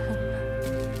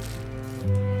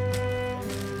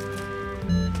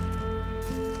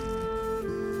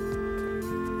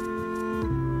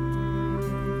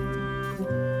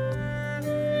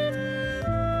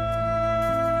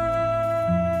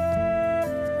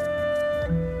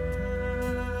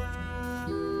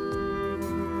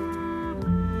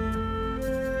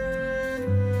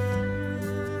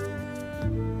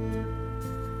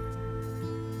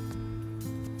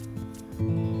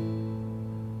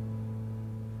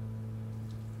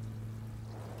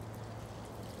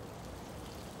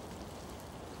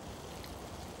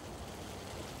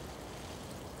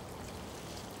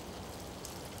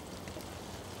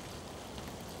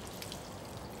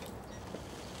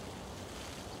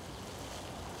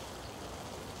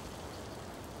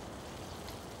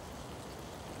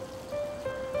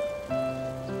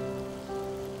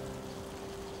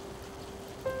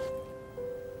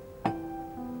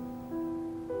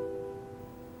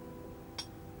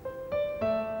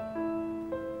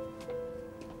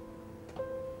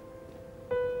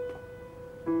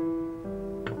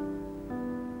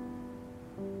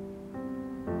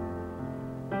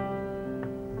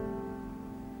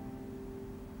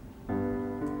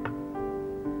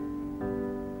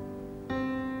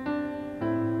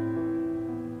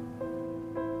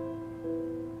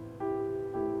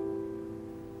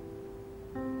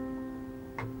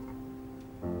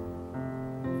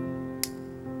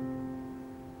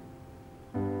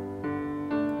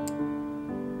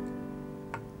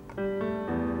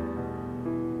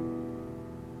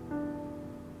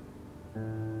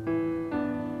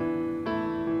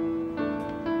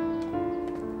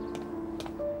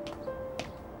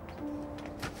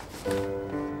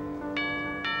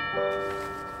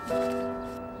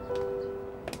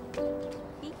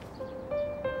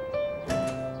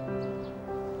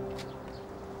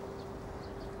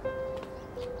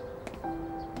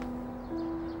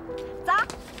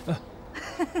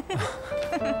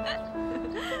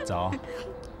早。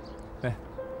哎，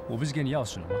我不是给你钥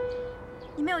匙了吗？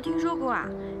你没有听说过啊？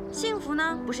幸福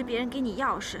呢，不是别人给你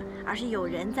钥匙，而是有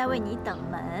人在为你等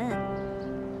门。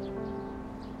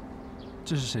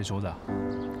这是谁说的？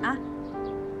啊？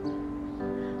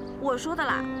我说的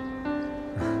啦。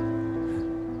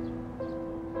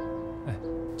哎，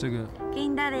这个给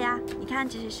你带的呀。你看，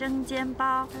这是生煎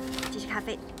包，这是咖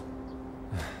啡。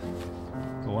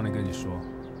我忘了跟你说，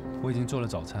我已经做了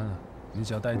早餐了，你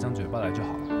只要带一张嘴巴来就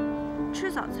好了。吃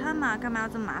早餐嘛，干嘛要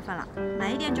这么麻烦了？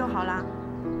买一点就好啦。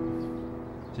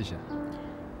谢谢。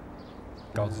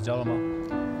稿子交了吗？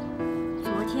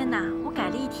昨天呐，我改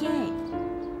了一天哎。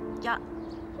交。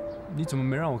你怎么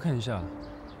没让我看一下？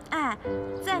哎，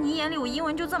在你眼里我英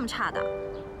文就这么差的？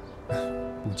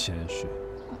不谦虚，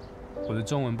我的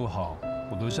中文不好，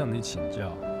我都向你请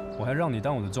教，我还让你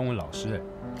当我的中文老师哎。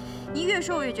你越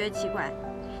说我越觉得奇怪。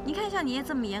你看像你也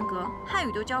这么严格，汉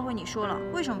语都教会你说了，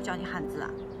为什么不教你汉字啊？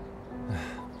哎，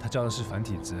他教的是繁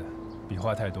体字，笔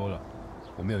画太多了，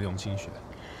我没有用心学。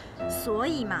所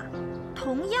以嘛，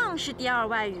同样是第二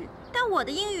外语，但我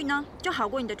的英语呢就好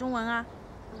过你的中文啊。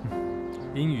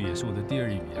英语也是我的第二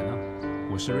语言啊，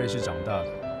我是瑞士长大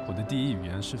的，我的第一语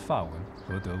言是法文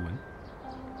和德文。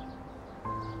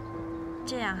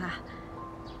这样啊，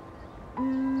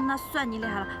那算你厉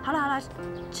害了。好了好了，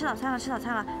吃早餐了吃早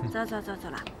餐了，走走走走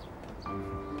了。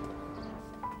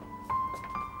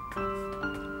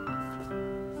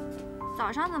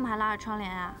早上怎么还拉着窗帘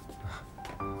啊？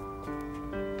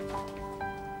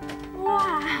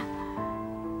哇，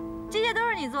这些都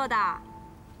是你做的？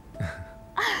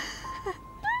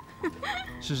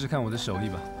试试看我的手艺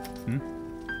吧。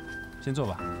先坐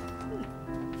吧。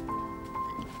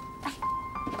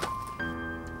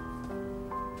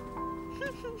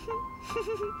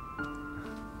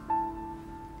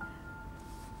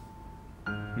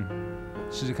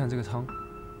试试看这个汤。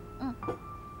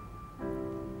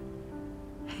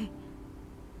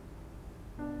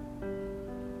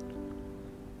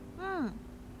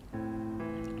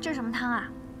这是什么汤啊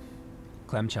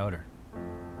 ？Clam chowder。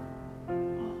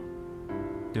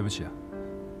对不起啊，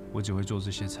我只会做这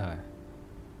些菜。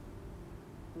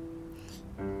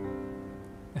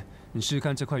哎，你试试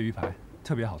看这块鱼排，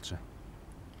特别好吃。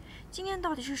今天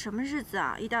到底是什么日子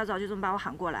啊？一大早就这么把我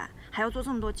喊过来，还要做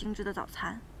这么多精致的早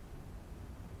餐。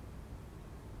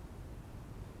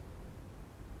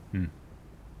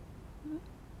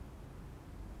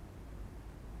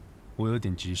我有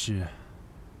点急事，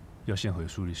要先回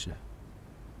苏黎世，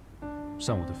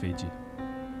上我的飞机。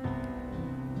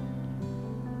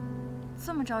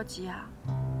这么着急啊？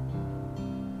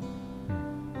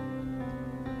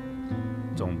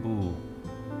总部，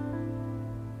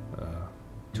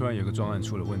突然有个专案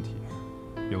出了问题，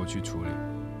要我去处理，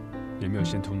也没有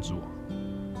先通知我。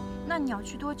那你要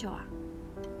去多久啊？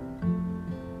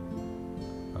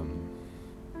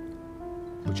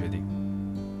不确定，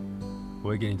我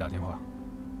会给你打电话。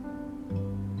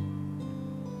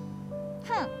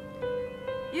哼，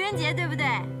愚人节对不对？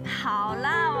好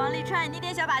啦，王瀝川，你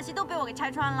点小把戏都被我给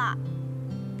拆穿了。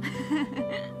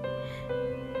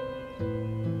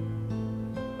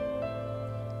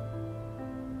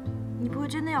你不会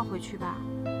真的要回去吧？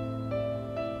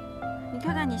你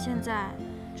看看你现在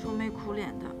愁眉苦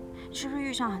脸的，是不是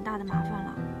遇上很大的麻烦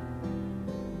了？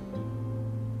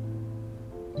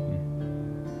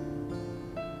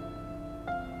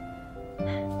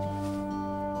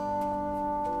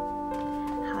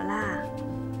好啦，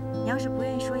你要是不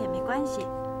愿意说也没关系，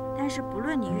但是不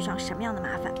论你遇上什么样的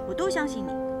麻烦，我都相信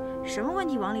你，什么问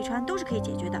题王瀝川都是可以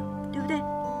解决的，对不对？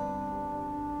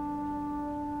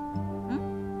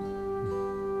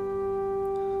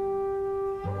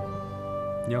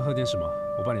你要喝点什么？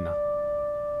我帮你拿。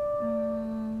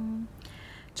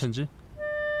橙汁。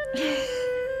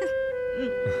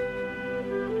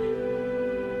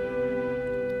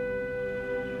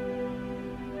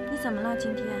你怎么了？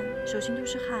今天手心都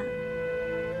是汗。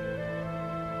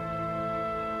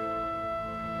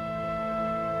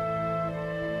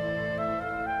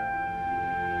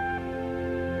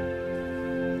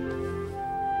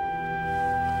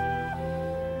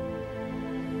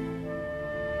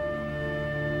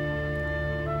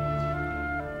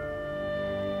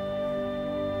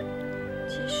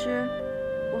其实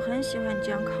我很喜欢你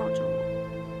这样靠着我，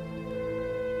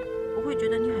我会觉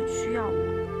得你很需要我。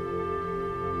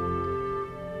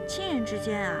亲人之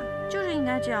间啊，就是应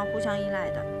该这样互相依赖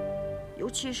的，尤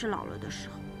其是老了的时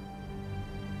候。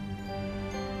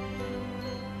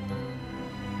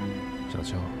小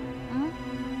秋，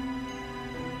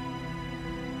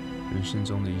人生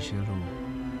中的一些路，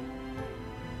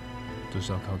都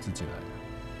是要靠自己来的。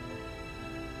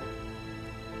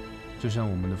就像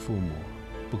我们的父母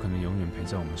不可能永远陪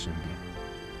在我们身边。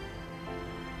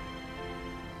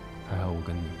还好我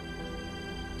跟你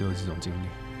都有这种经历。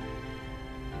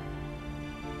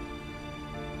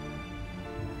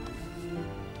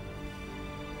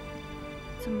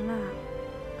怎么了？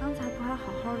刚才不还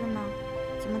好好的吗？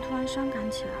怎么突然伤感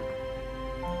起来了？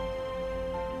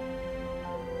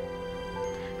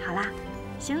好啦，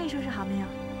行李收拾好没有？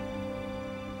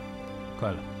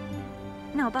快了。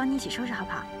那我帮你一起收拾好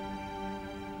不好？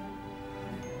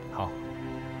好。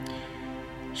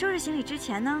收拾行李之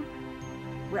前呢，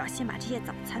我要先把这些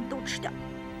早餐都吃掉。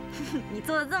你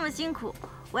做的这么辛苦，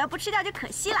我要不吃掉就可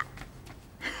惜了。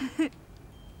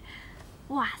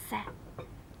哇塞，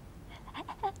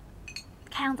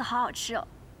看样子好好吃哦。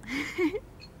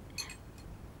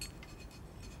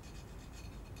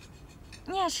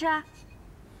你也吃啊？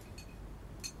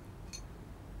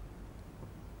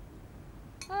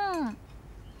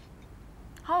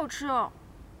好好吃哦，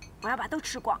我要把都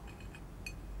吃光。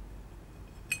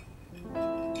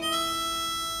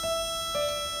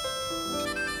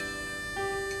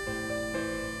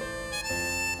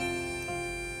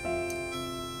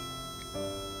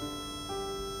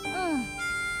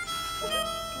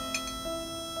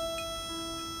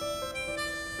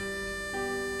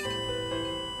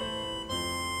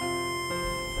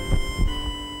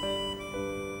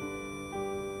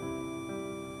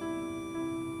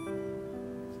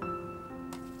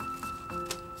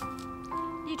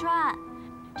瀝川，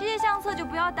这些相册就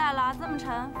不要带了，这么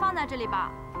沉，放在这里吧。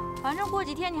反正过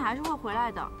几天你还是会回来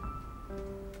的。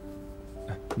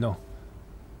No，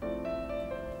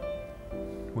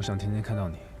 我想天天看到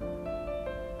你。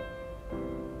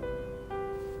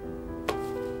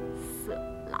色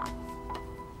狼。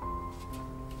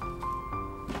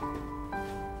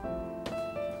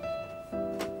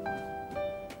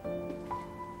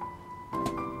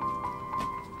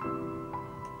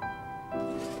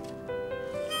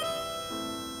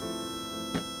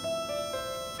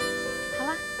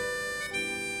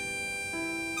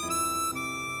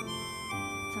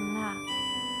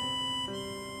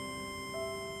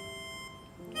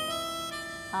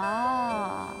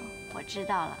哦，我知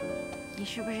道了，你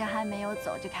是不是还没有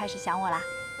走就开始想我啦？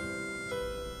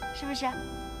是不是？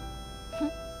哼，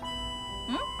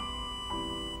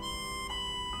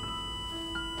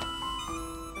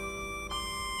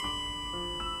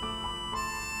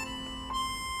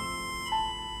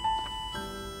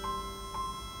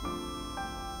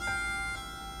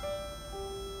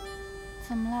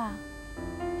怎么啦？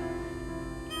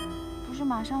不是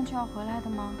马上就要回来的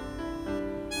吗？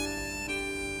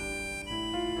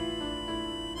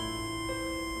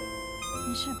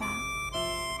没事吧？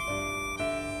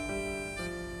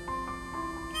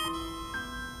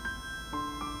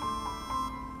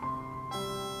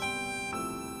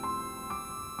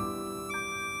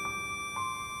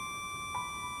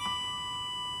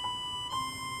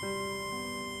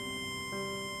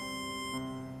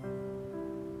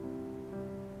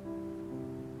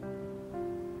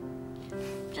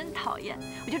真讨厌！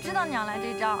我就知道你要来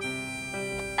这招，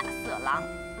大色狼。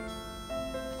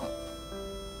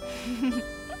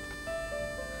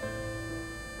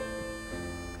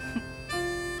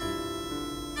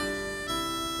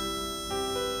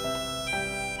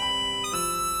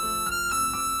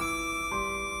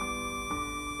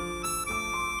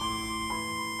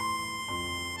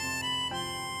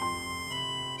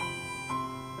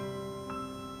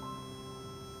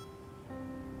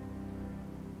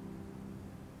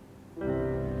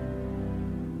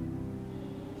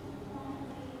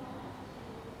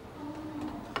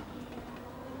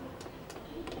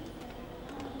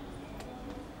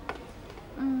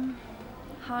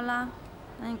好啦，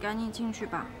那你赶紧进去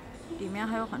吧，里面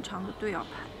还有很长的队要排。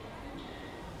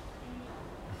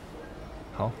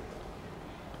好，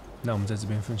那我们在这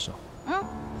边分手。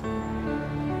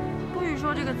不许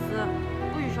说这个词，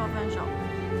不许说分手。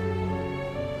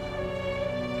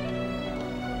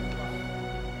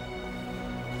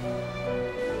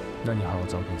那你好好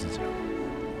照顾自己，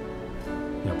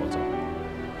要保重。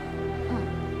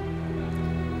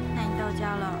那你到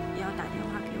家了也要打电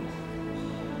话给我。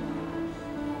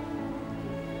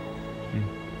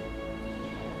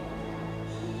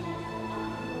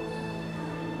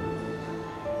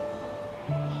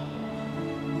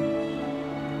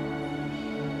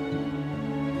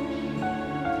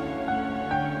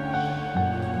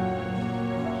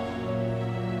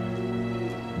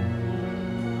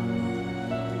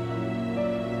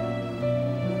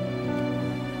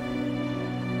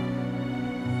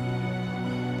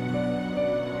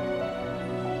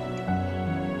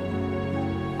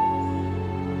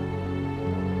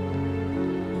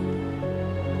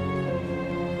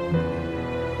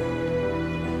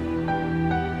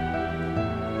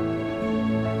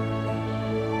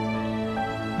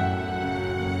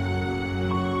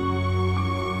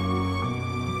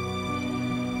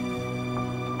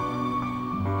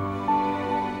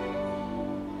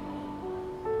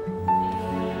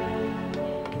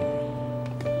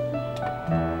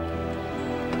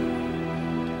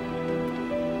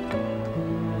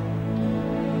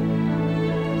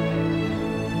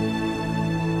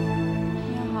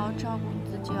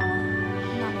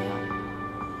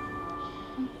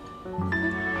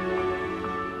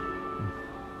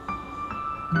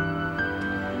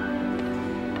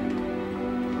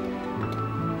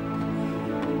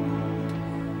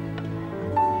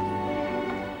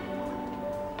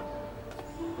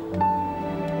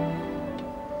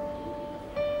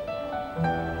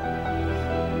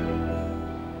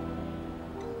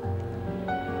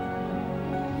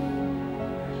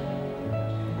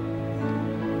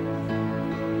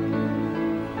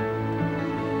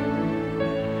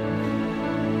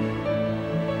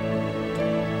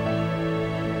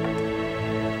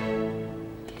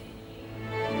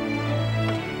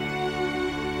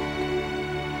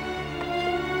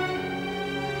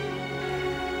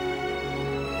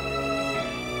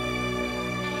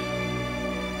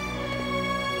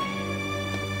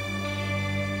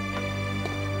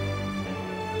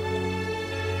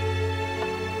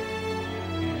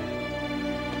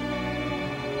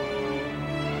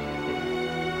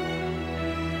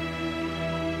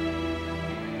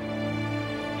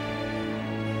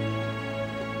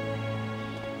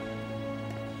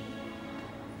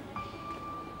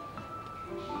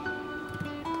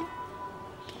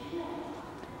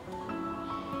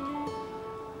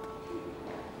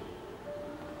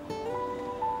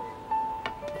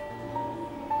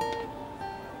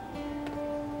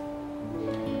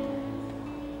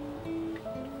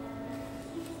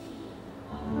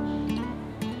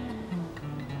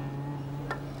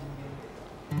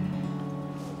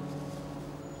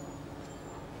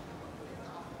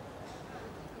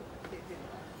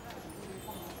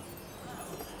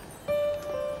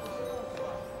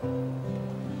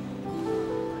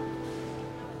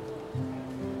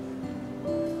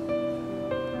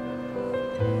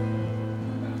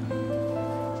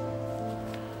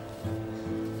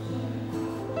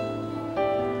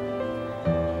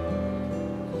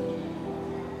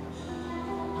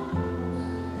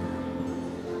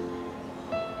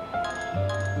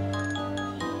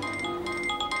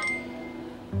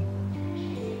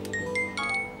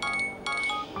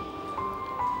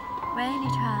喂，瀝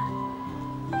川，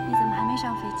你怎么还没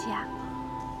上飞机啊？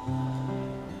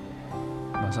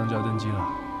马上就要登机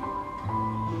了。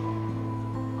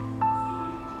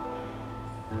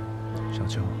小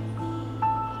秋，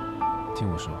听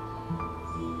我说，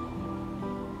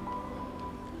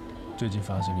最近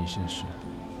发生了一件事，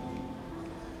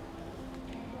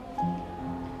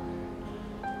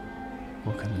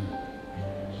我可能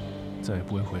再也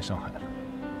不会回上海了，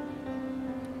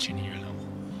请你原谅我。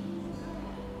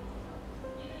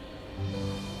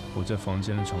我在房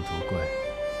间的床头柜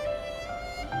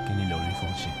给你留了一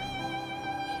封信，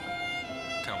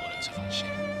看我的这封信，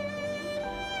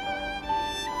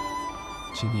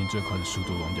请你以最快的速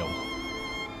度忘掉我。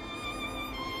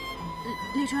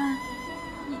瀝川，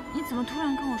你怎么突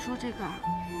然跟我说这个？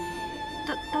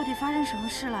到底发生什么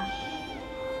事了？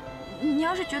你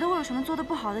要是觉得我有什么做的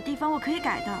不好的地方，我可以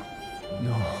改的。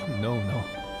No，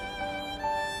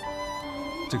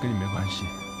 这跟你没关系。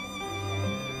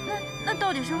那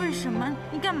到底是为什么？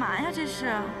你干嘛呀？这是？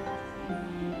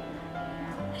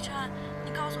瀝川，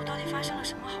你告诉我到底发生了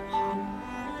什么好不好？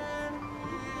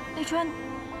瀝川，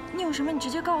你有什么你直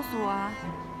接告诉我啊。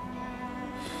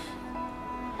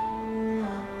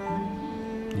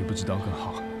你不知道更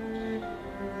好。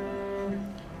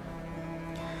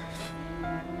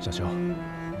小秋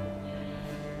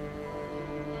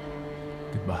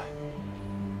 ，Goodbye，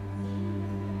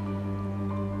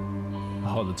 好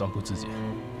好的照顾自己。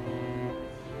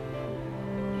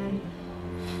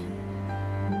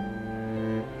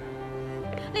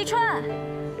瀝川。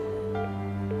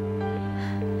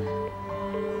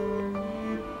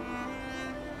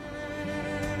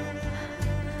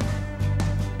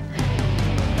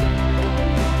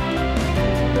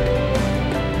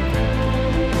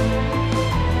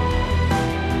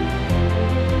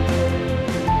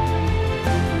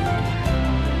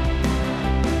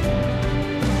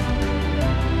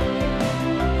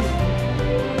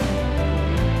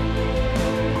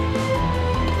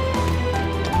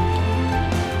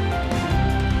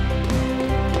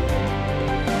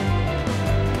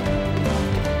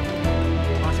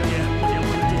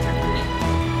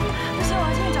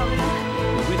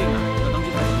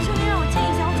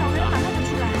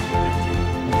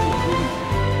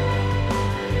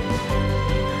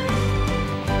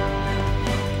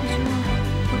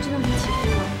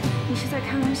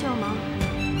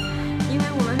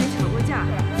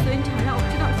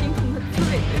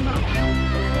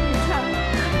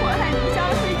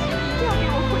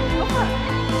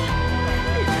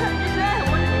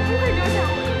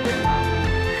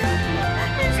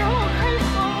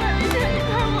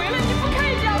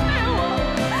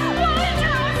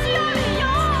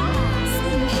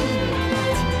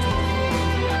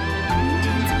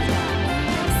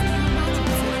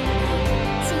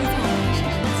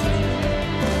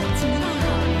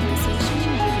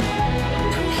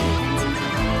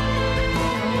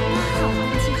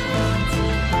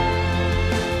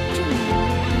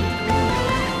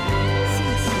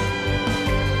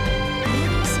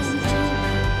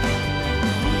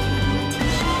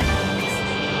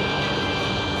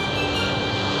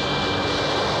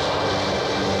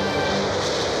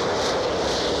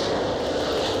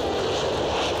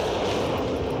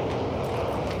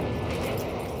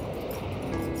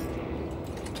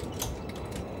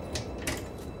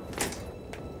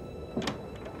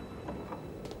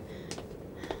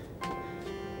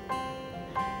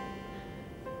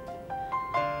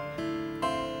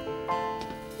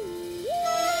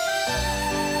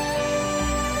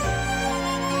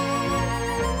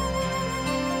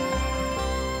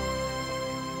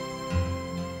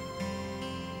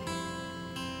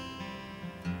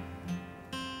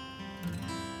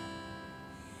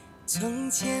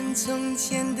从前，从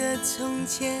前的从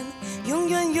前，永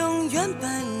远永远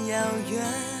般遥远。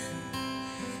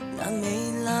那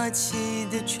没拉起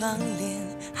的窗帘，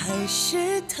还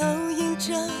是投影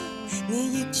着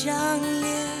你一张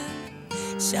脸。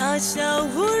狭小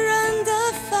无人的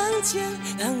房间，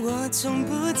但我从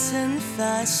不曾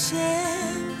发现，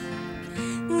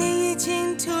你已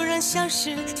经突然消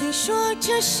失。听说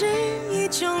这是一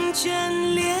种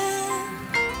眷恋。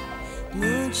木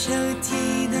抽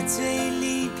屉的最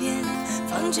里边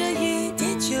放着一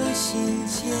叠旧信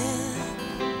件，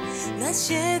那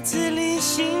些字里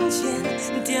行间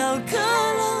雕刻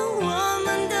了我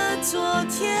们的昨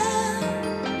天，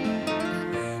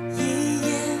一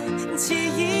页接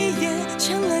一页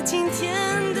成了今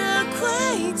天的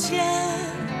亏欠。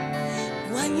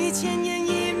万语千言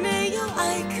已没有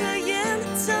爱可言，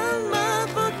怎么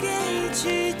不给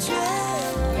拒绝？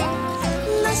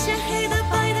那些黑的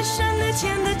白的删的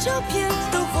剪的照片，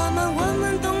都画满我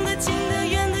们懂得近的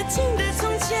远的近的从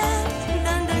前。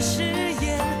淡淡誓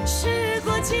言，时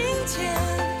过境迁，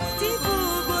抵不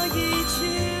过一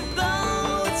句抱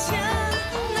歉。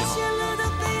那些乐的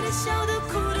悲的笑的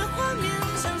哭的画面，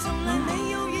像从来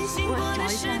没有运行过的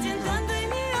时间，但对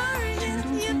你而言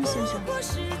也不过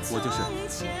是从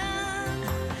前。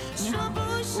你好，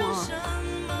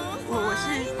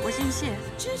我姓谢，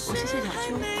我是谢小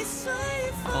秋。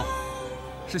哦，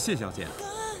是谢小姐，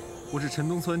我是陈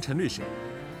东村陈律师。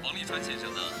王瀝川先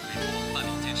生呢委托我办理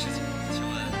一件事情，请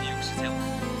问你有时间吗？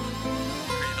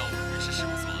可以到我们律师事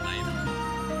务所来一趟，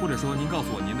或者说您告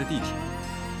诉我您的地址，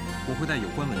我会带有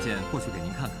关文件过去给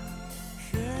您看看。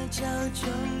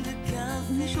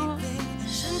您说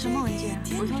什么文件？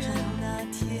委托什么？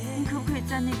您可不可以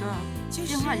在那个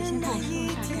电话里先跟我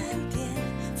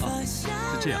说一下？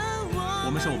是这样，我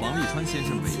们受王瀝川先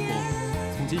生的委托，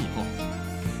从今以后，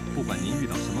不管您遇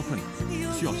到什么困难，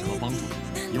需要什么帮助，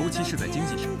尤其是在经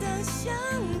济上，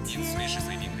您随时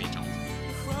随地可以找我。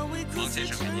王先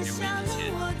生给您留了一笔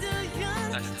钱，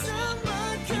但是他说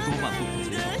您多半不可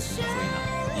接受，所以呢，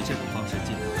以这种方式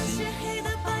尽他的心意。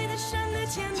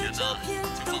钱呢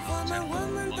就放在我这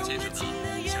里，王先生呢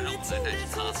想让我来代替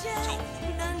他照顾你。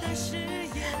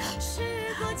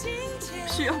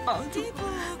需要帮助，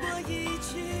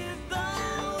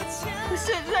我现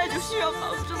在就需要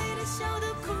帮助。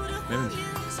没问题，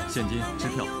现金、支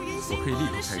票我可以立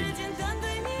刻开给你，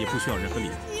也不需要任何理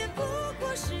由。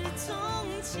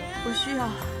我需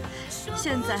要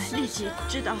现在立即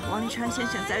知道王瀝川先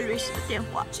生在瑞士的电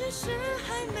话。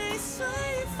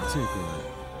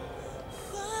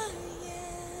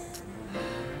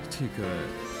这个，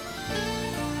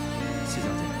谢小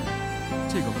姐，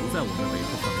这个不在我们的委托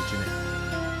范围之内。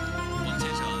王先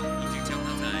生已经将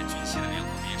他在俊熙的2套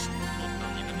别墅落户到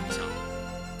您的名下了，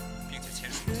并且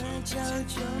签署了所有的文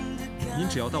件。您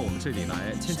只要到我们这里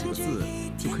来签几个字，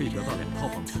就可以得到2套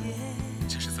房产。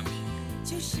这是赠品，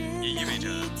也意味着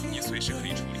您随时可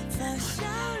以处理。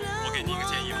我给您一个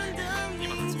建议吧，你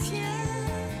把它租出去，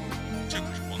这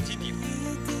可是黄金地段，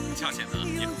价钱呢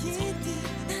也很不错。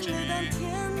至于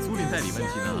租赁代理问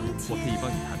题呢，我可以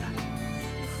帮你谈谈。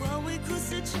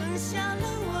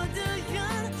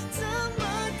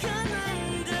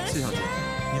谢小姐，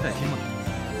您在听吗？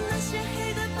谢小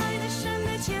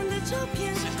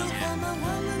姐，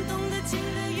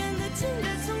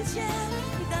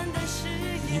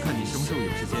您看你什么时候有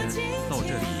时间到我这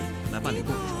里来办理过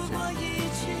户手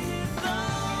续？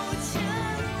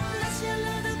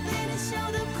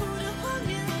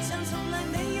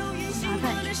麻烦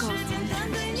你告诉王瀝川先生，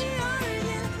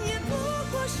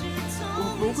我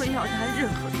不会要他任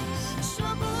何东西。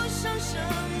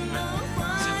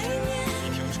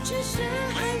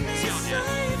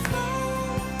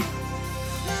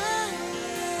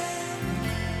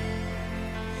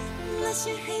那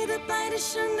些黑的白的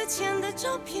深的浅的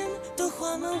照片，都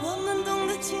画满我们懂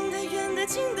得近的远的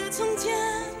近的从前。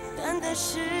淡淡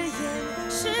誓言，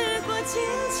时过境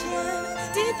迁，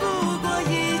抵不过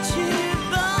一句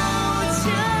抱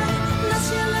歉。那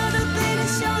些乐的悲的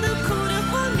笑的哭的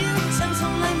画面，像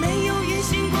从来没有运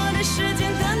行过的时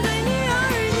间，但对你而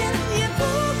言也不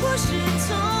过是从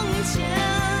前。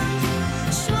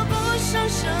说不上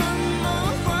什么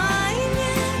怀念，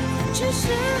只是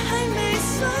还没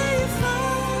随风。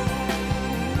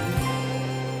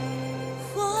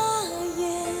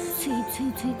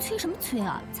催什么催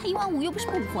啊？才1万5，又不是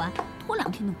不还，拖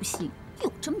2天都不行，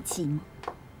有这么急吗？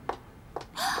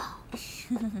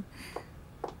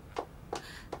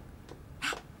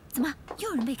怎么又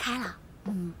有人被开了？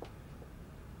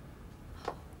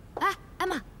哎，艾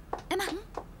玛，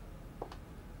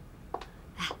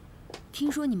哎，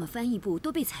听说你们翻译部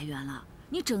都被裁员了，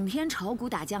你整天炒股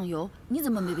打酱油，你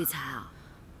怎么没被裁啊？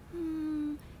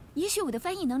也许我的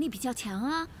翻译能力比较强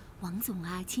啊。王总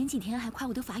啊，前几天还夸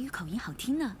我的法语口音好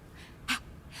听呢。哎，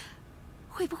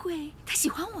会不会他喜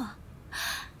欢我？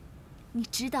你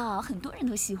知道，很多人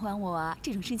都喜欢我啊，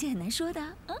这种事情很难说的。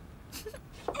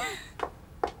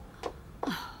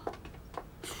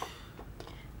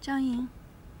张莹。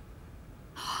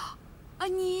啊，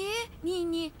你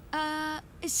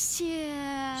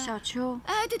小秋。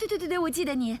哎，对，我记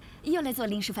得你又来做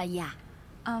临时翻译啊？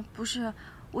不是，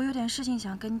我有点事情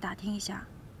想跟你打听一下。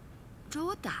找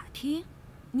我打听？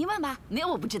你问吧，没有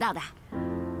我不知道的。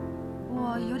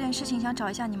我有点事情想找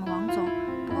一下你们王总，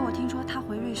不过我听说他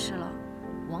回瑞士了。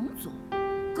王总，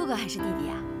哥哥还是弟弟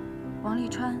啊？王瀝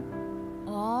川。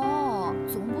哦，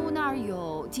总部那儿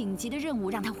有紧急的任务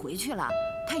让他回去了，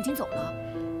他已经走了。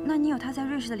那你有他在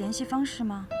瑞士的联系方式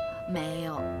吗？没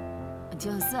有，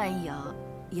就算有，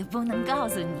也不能告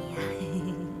诉你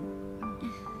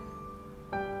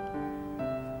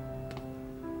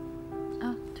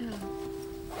啊。对了，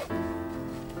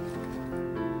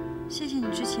谢谢你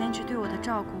之前一直对我的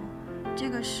照顾，这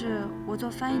个是我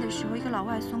做翻译的时候一个老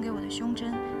外送给我的胸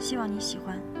针，希望你喜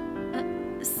欢。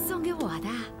送给我的？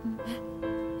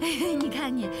你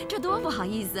看你这多不好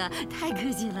意思啊，太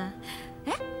客气了。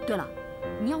哎，对了。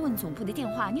你要问总部的电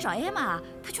话，你找艾玛，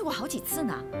她去过好几次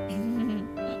呢。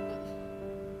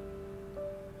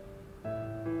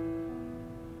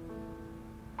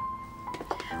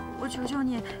我求求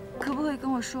你，可不可以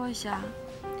跟我说一下？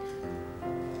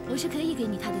我是可以给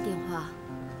你她的电话，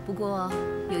不过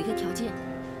有一个条件。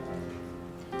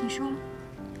你说。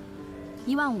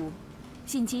15000，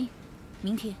现金，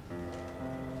明天。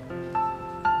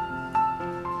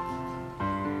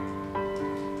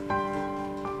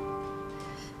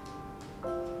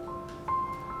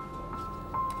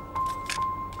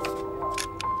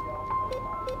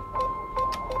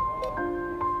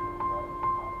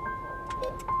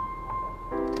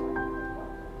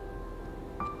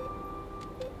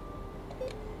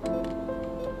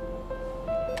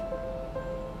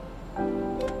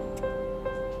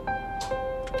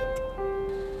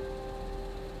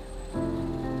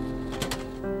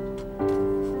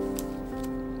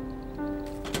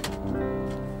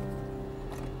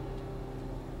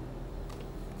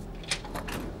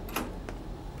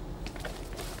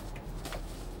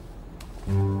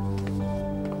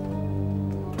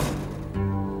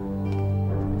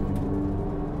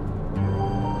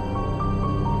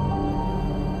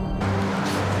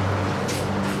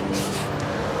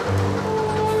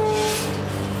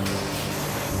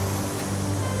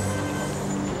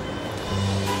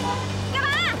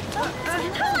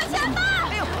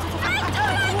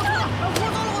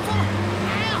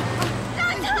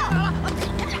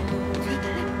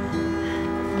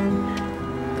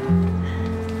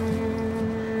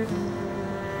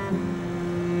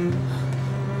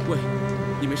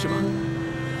没事吧？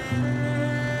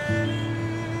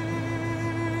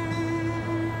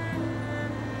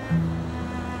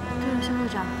对了，肖会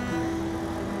长，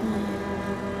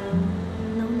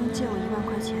你能不能借我1万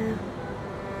块钱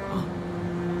啊？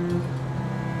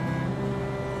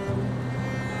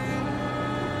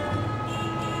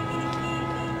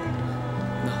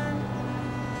那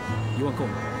1万够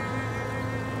吗？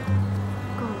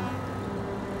够了，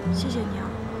谢谢你啊。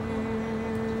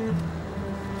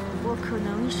我可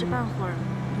能一时半会儿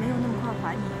没有那么快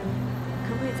还你，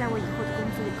可不可以在我以后的工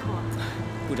资里扣啊？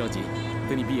不着急，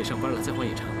等你毕业上班了再还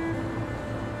也成。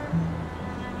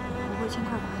我会尽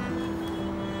快还的。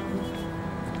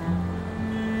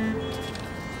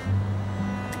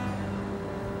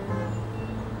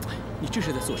你这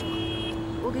是在做什么？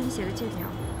我给你写个借条。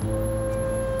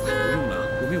不用了，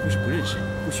我们又不是不认识，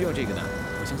不需要这个的，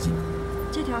我相信你。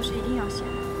借条是一定要写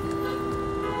的。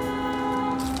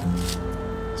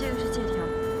这个是借条。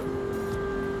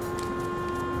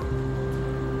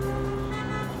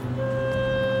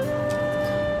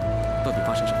到底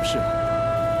发生什么事了？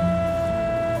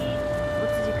我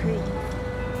自己可以。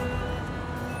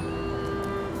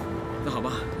那好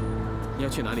吧，你要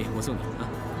去哪里？我送你啊。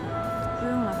不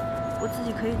用了，我自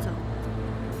己可以走。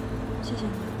谢谢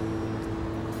你。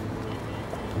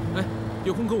哎，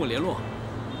有空跟我联络。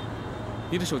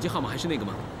你的手机号码还是那个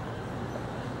吗？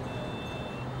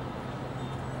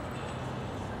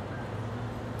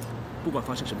不管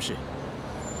发生什么事，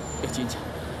要坚强。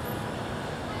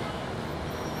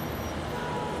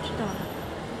知道了。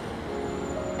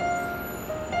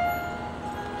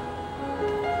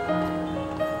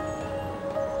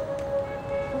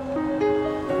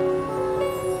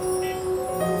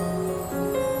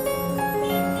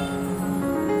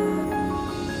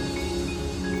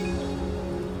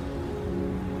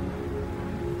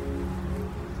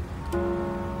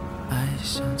爱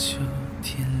像秋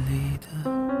天里的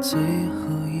最后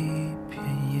一片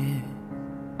叶，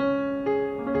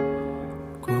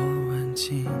过完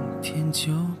今天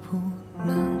就不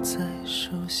能再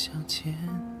手相牵。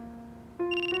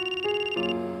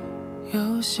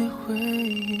有些回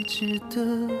忆值得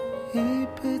一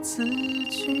辈子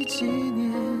去纪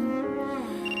念，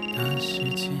当时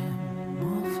间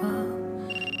魔法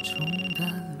冲淡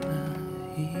了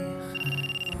遗憾。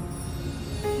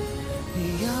你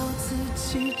要自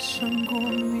己撑过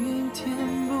明天，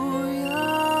不要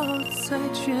再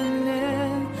眷恋。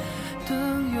等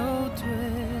有对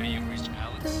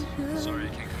的人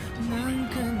能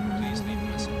跟你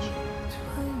团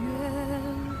圆，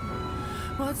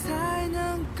我才能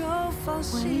够放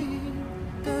心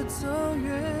的走远。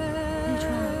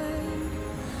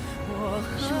我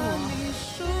和你数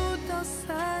到3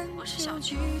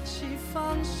就一起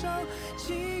放手，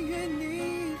祈愿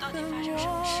你到底发生什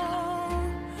么事了？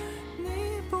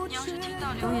你要是听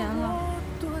到留言了，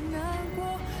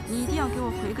你一定要给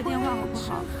我回个电话好不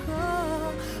好？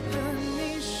和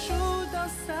你数到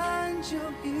3就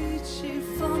一起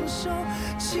放手，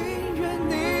祈愿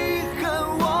你和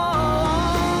我。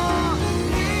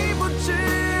你不知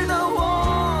道我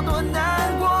多难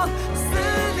过，思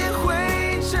念汇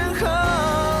成河。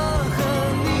和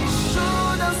你数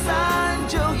到3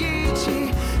就一起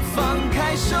放开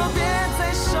手，别再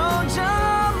受折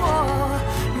磨，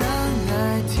让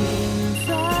爱停在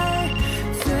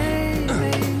最美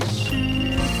时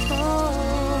候。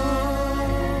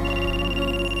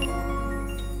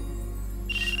数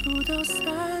到3，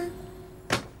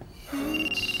一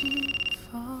起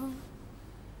放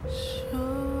手。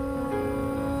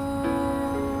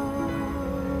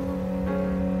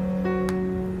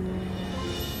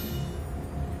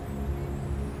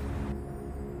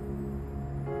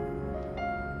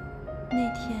那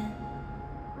天，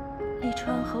瀝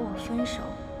川和我分手，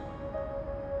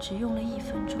只用了1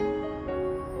分钟。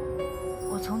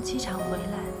我从机场回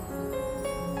来，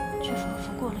却仿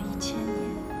佛过了1000年。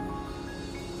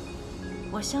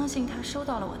我相信他收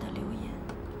到了我的留言，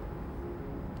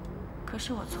可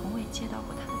是我从未接到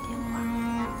过他的电话。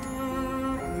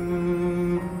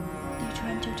瀝川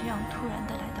就这样突然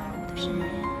地来到了我的身边，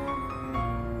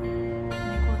没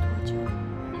过多久，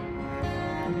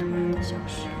又突然地消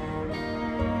失了。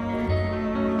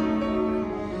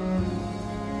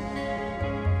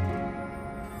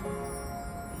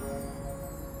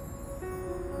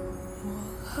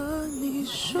和你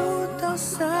数到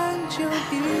3就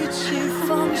一起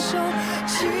放手，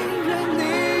祈愿你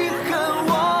和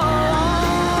我。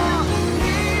你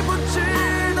不知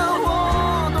道我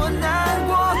多难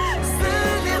过，思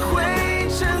念汇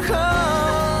成河。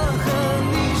和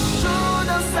你数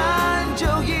到3就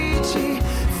一起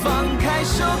放开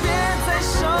手，别再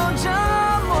受折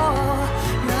磨，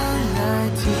让爱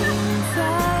停在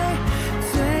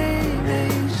最美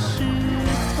时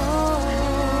候。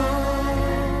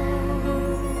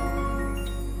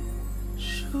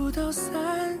数到3，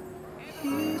一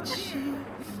起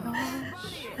放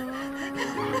手。